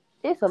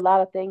 It's a lot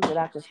of things that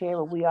I could share,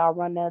 but we all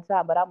run out of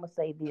time. But I'm gonna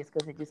say this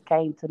because it just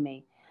came to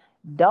me.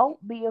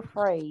 Don't be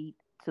afraid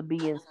to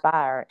be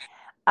inspired.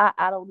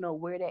 I don't know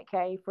where that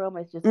came from.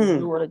 It's just a Mm,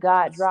 jewel that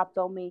God dropped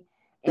on me,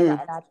 mm,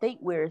 and I think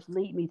where it's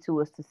lead me to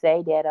is to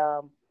say that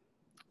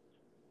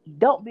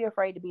don't be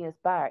afraid to be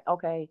inspired.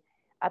 Okay,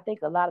 I think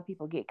a lot of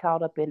people get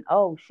caught up in,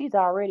 oh, she's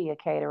already a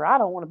caterer. I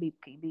don't want to be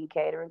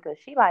catering because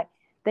she might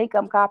think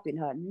I'm copying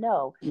her.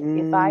 No,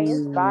 if I mm,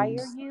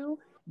 inspire you,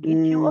 get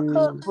you a mm,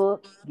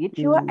 cookbook, get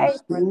you an mm,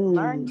 apron,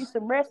 learn mm. you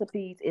some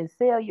recipes, and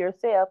sell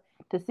yourself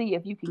to see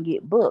if you can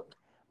get booked.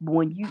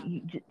 When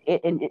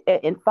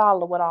and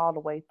follow it all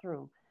the way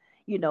through.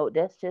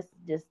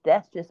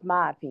 That's just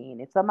my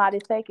opinion. If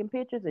somebody's taking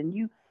pictures and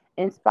you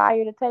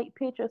inspire to take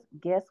pictures,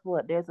 guess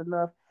what? There's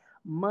enough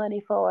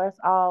money for us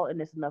all, and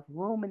there's enough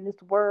room in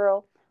this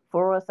world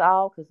for us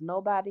all because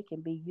nobody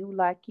can be you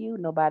like you.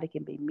 Nobody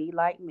can be me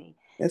like me.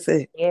 That's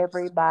it.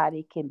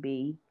 Everybody can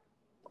be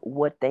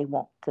what they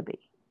want to be.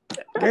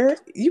 Girl,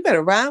 you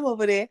better rhyme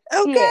over there.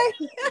 Yes, Okay.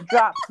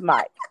 drops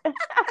mic.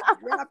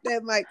 Drop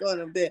that mic on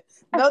them there.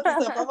 Note to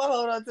self, I'm gonna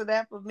hold on to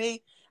that for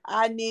me.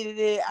 I needed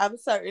it. I'm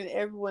certain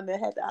everyone that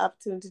had the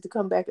opportunity to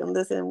come back and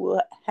listen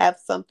will have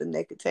something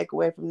they could take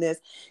away from this.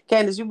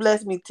 Candace, you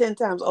blessed me 10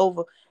 times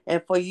over.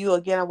 And for you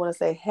again, I want to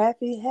say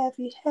happy,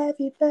 happy,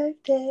 happy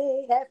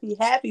birthday. Happy,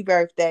 happy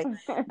birthday.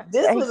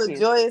 This Thank was a you.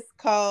 joyous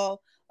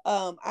call.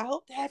 I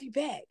hope to have you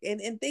back.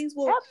 And things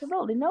will,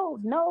 Absolutely,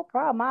 no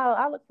problem.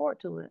 I look forward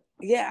to it.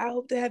 yeah, I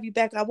hope to have you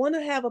back. I want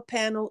to have a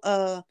panel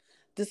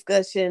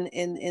discussion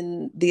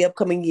in the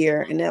upcoming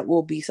year, and that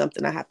will be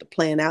something I have to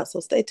plan out. So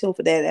stay tuned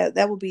for that.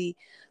 That will be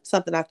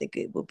something I think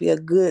it will be a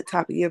good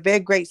topic. You're a very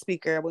great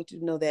speaker. I want you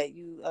to know that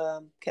you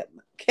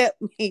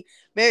kept me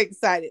very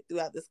excited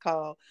throughout this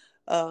call.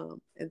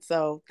 And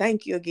so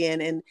thank you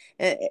again. And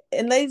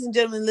ladies and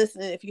gentlemen,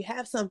 listen, if you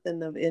have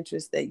something of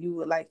interest that you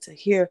would like to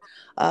hear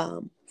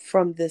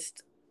from this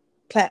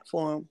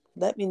platform,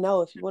 let me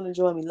know. If you want to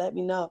join me, let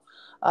me know.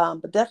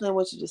 But definitely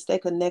want you to stay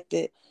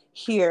connected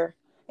here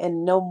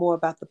and know more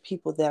about the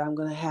people that I'm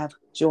going to have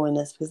join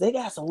us, because they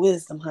got some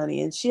wisdom,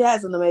 honey. And she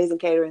has an amazing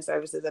catering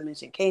service, as I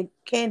mentioned,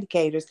 Candy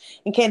Caters.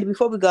 And Candy,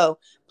 before we go,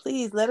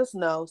 please let us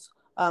know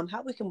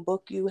how we can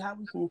book you, how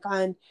we can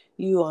find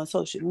you on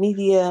social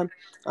media,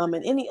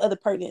 and any other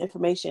pertinent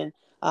information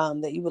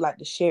that you would like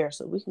to share,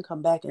 so we can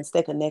come back and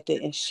stay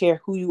connected and share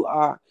who you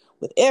are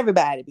with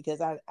everybody, because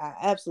I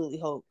absolutely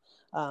hope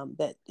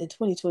that in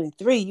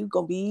 2023 you're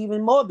gonna be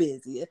even more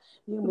busy.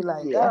 You're gonna be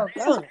like, Yeah. oh,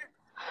 God,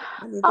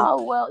 I need to.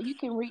 Oh, well, you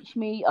can reach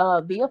me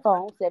via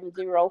phone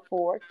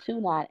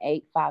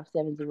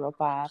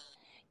 704-298-5705,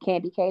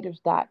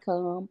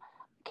 candycaters.com,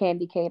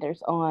 Candy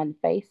Caters on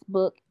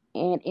Facebook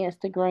and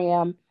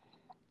Instagram,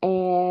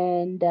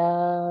 and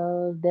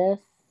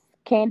that's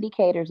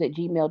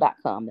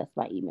candycaters@gmail.com. That's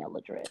my email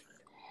address.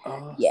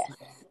 Yes.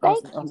 Awesome,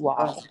 Thank awesome, you awesome, all.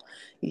 awesome.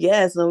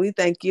 Yes, no, we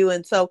thank you.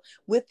 And so,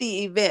 with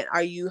the event,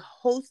 are you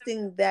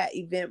hosting that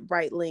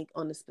Eventbrite link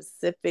on a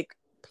specific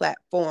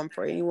platform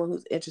for anyone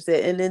who's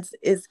interested? And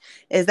is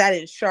that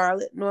in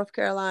Charlotte, North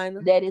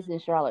Carolina? That is in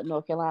Charlotte,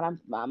 North Carolina.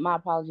 My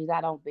apologies.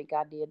 I don't think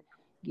I did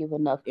give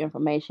enough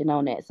information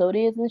on that. So it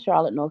is in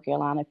Charlotte, North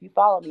Carolina. If you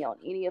follow me on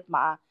any of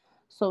my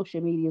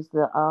social medias,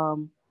 the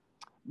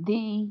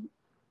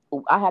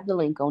I have the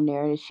link on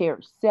there. It's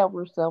shared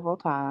several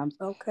times.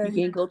 You Okay.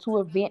 can go to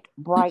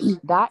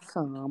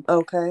eventbrite.com,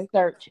 Okay.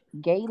 search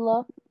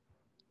Gala,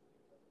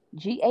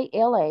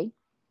 GALA,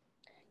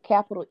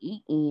 capital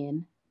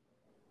ENNIORE.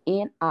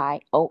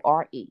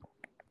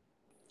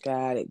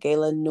 Got it.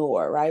 Gayla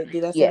Noor, right?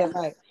 Did I say Yes, that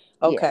right?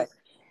 Okay. yes.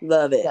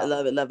 Love it. So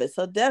Love it. Love it.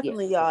 So yes,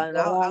 definitely, so y'all, and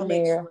go I'll on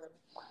make there. sure.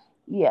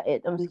 Yeah.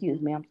 Excuse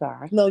Mhm. me. I'm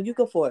sorry. No, you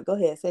go for it. Go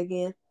ahead. Say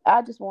again.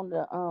 I just want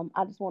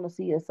to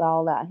see us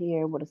all out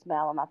here with a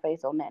smile on our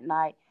face on that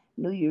night,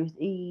 New Year's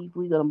Eve.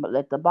 We're gonna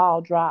let the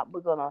ball drop.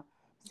 We're gonna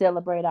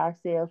celebrate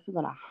ourselves. We're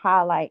gonna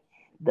highlight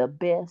the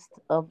best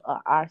of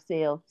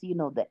ourselves.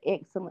 The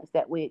excellence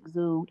that we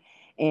exude,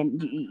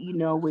 and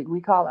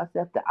we call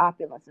ourselves the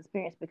opulence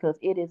experience because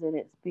it is an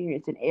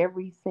experience, and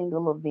every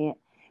single event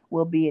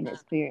will be an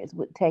experience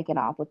with taking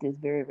off with this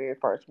very very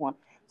first one.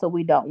 So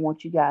we don't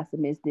want you guys to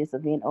miss this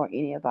event or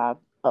any of our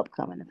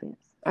upcoming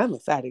events. I'm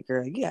excited,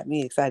 girl. You got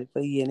me excited for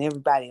you and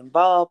everybody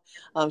involved.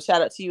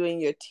 Shout out to you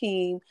and your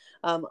team.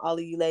 All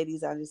of you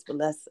ladies, I just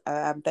bless.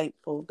 I'm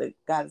thankful that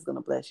God is going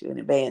to bless you in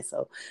advance.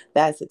 So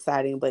that's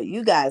exciting. But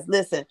you guys,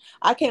 listen,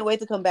 I can't wait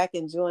to come back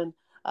and join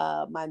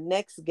my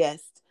next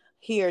guest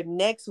here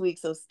next week.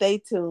 So stay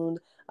tuned.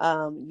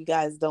 You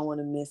guys don't want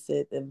to miss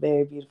it. The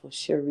very beautiful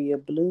Sharia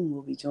Bloom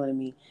will be joining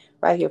me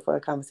right here for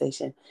a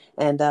conversation.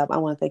 And I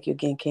want to thank you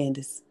again,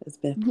 Candace. It's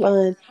been Yes.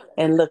 fun.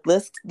 And look,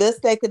 let's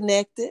stay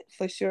connected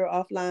for sure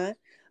offline.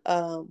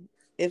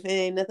 If it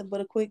ain't nothing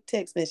but a quick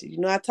text message,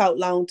 I talk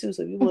long too.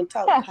 So if you want to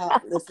talk,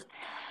 listen,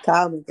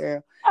 call me,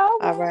 girl. Oh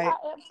All well, right,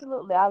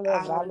 absolutely. I love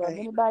it. I all love right.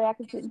 anybody I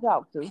can sit and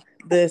talk to.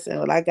 Listen,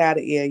 well, I got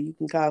it. Yeah, you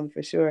can call me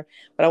for sure.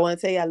 But I want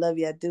to tell you, I love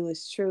you. I do.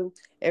 It's true.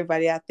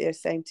 Everybody out there,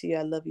 same to you.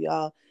 I love you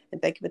all,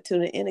 and thank you for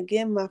tuning in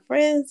again, my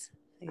friends.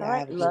 All Yeah, right.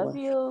 have a good Love one.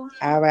 you.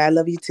 All right, I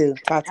love you too.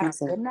 Talk to All you right.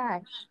 soon. Good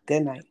night.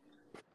 Good night.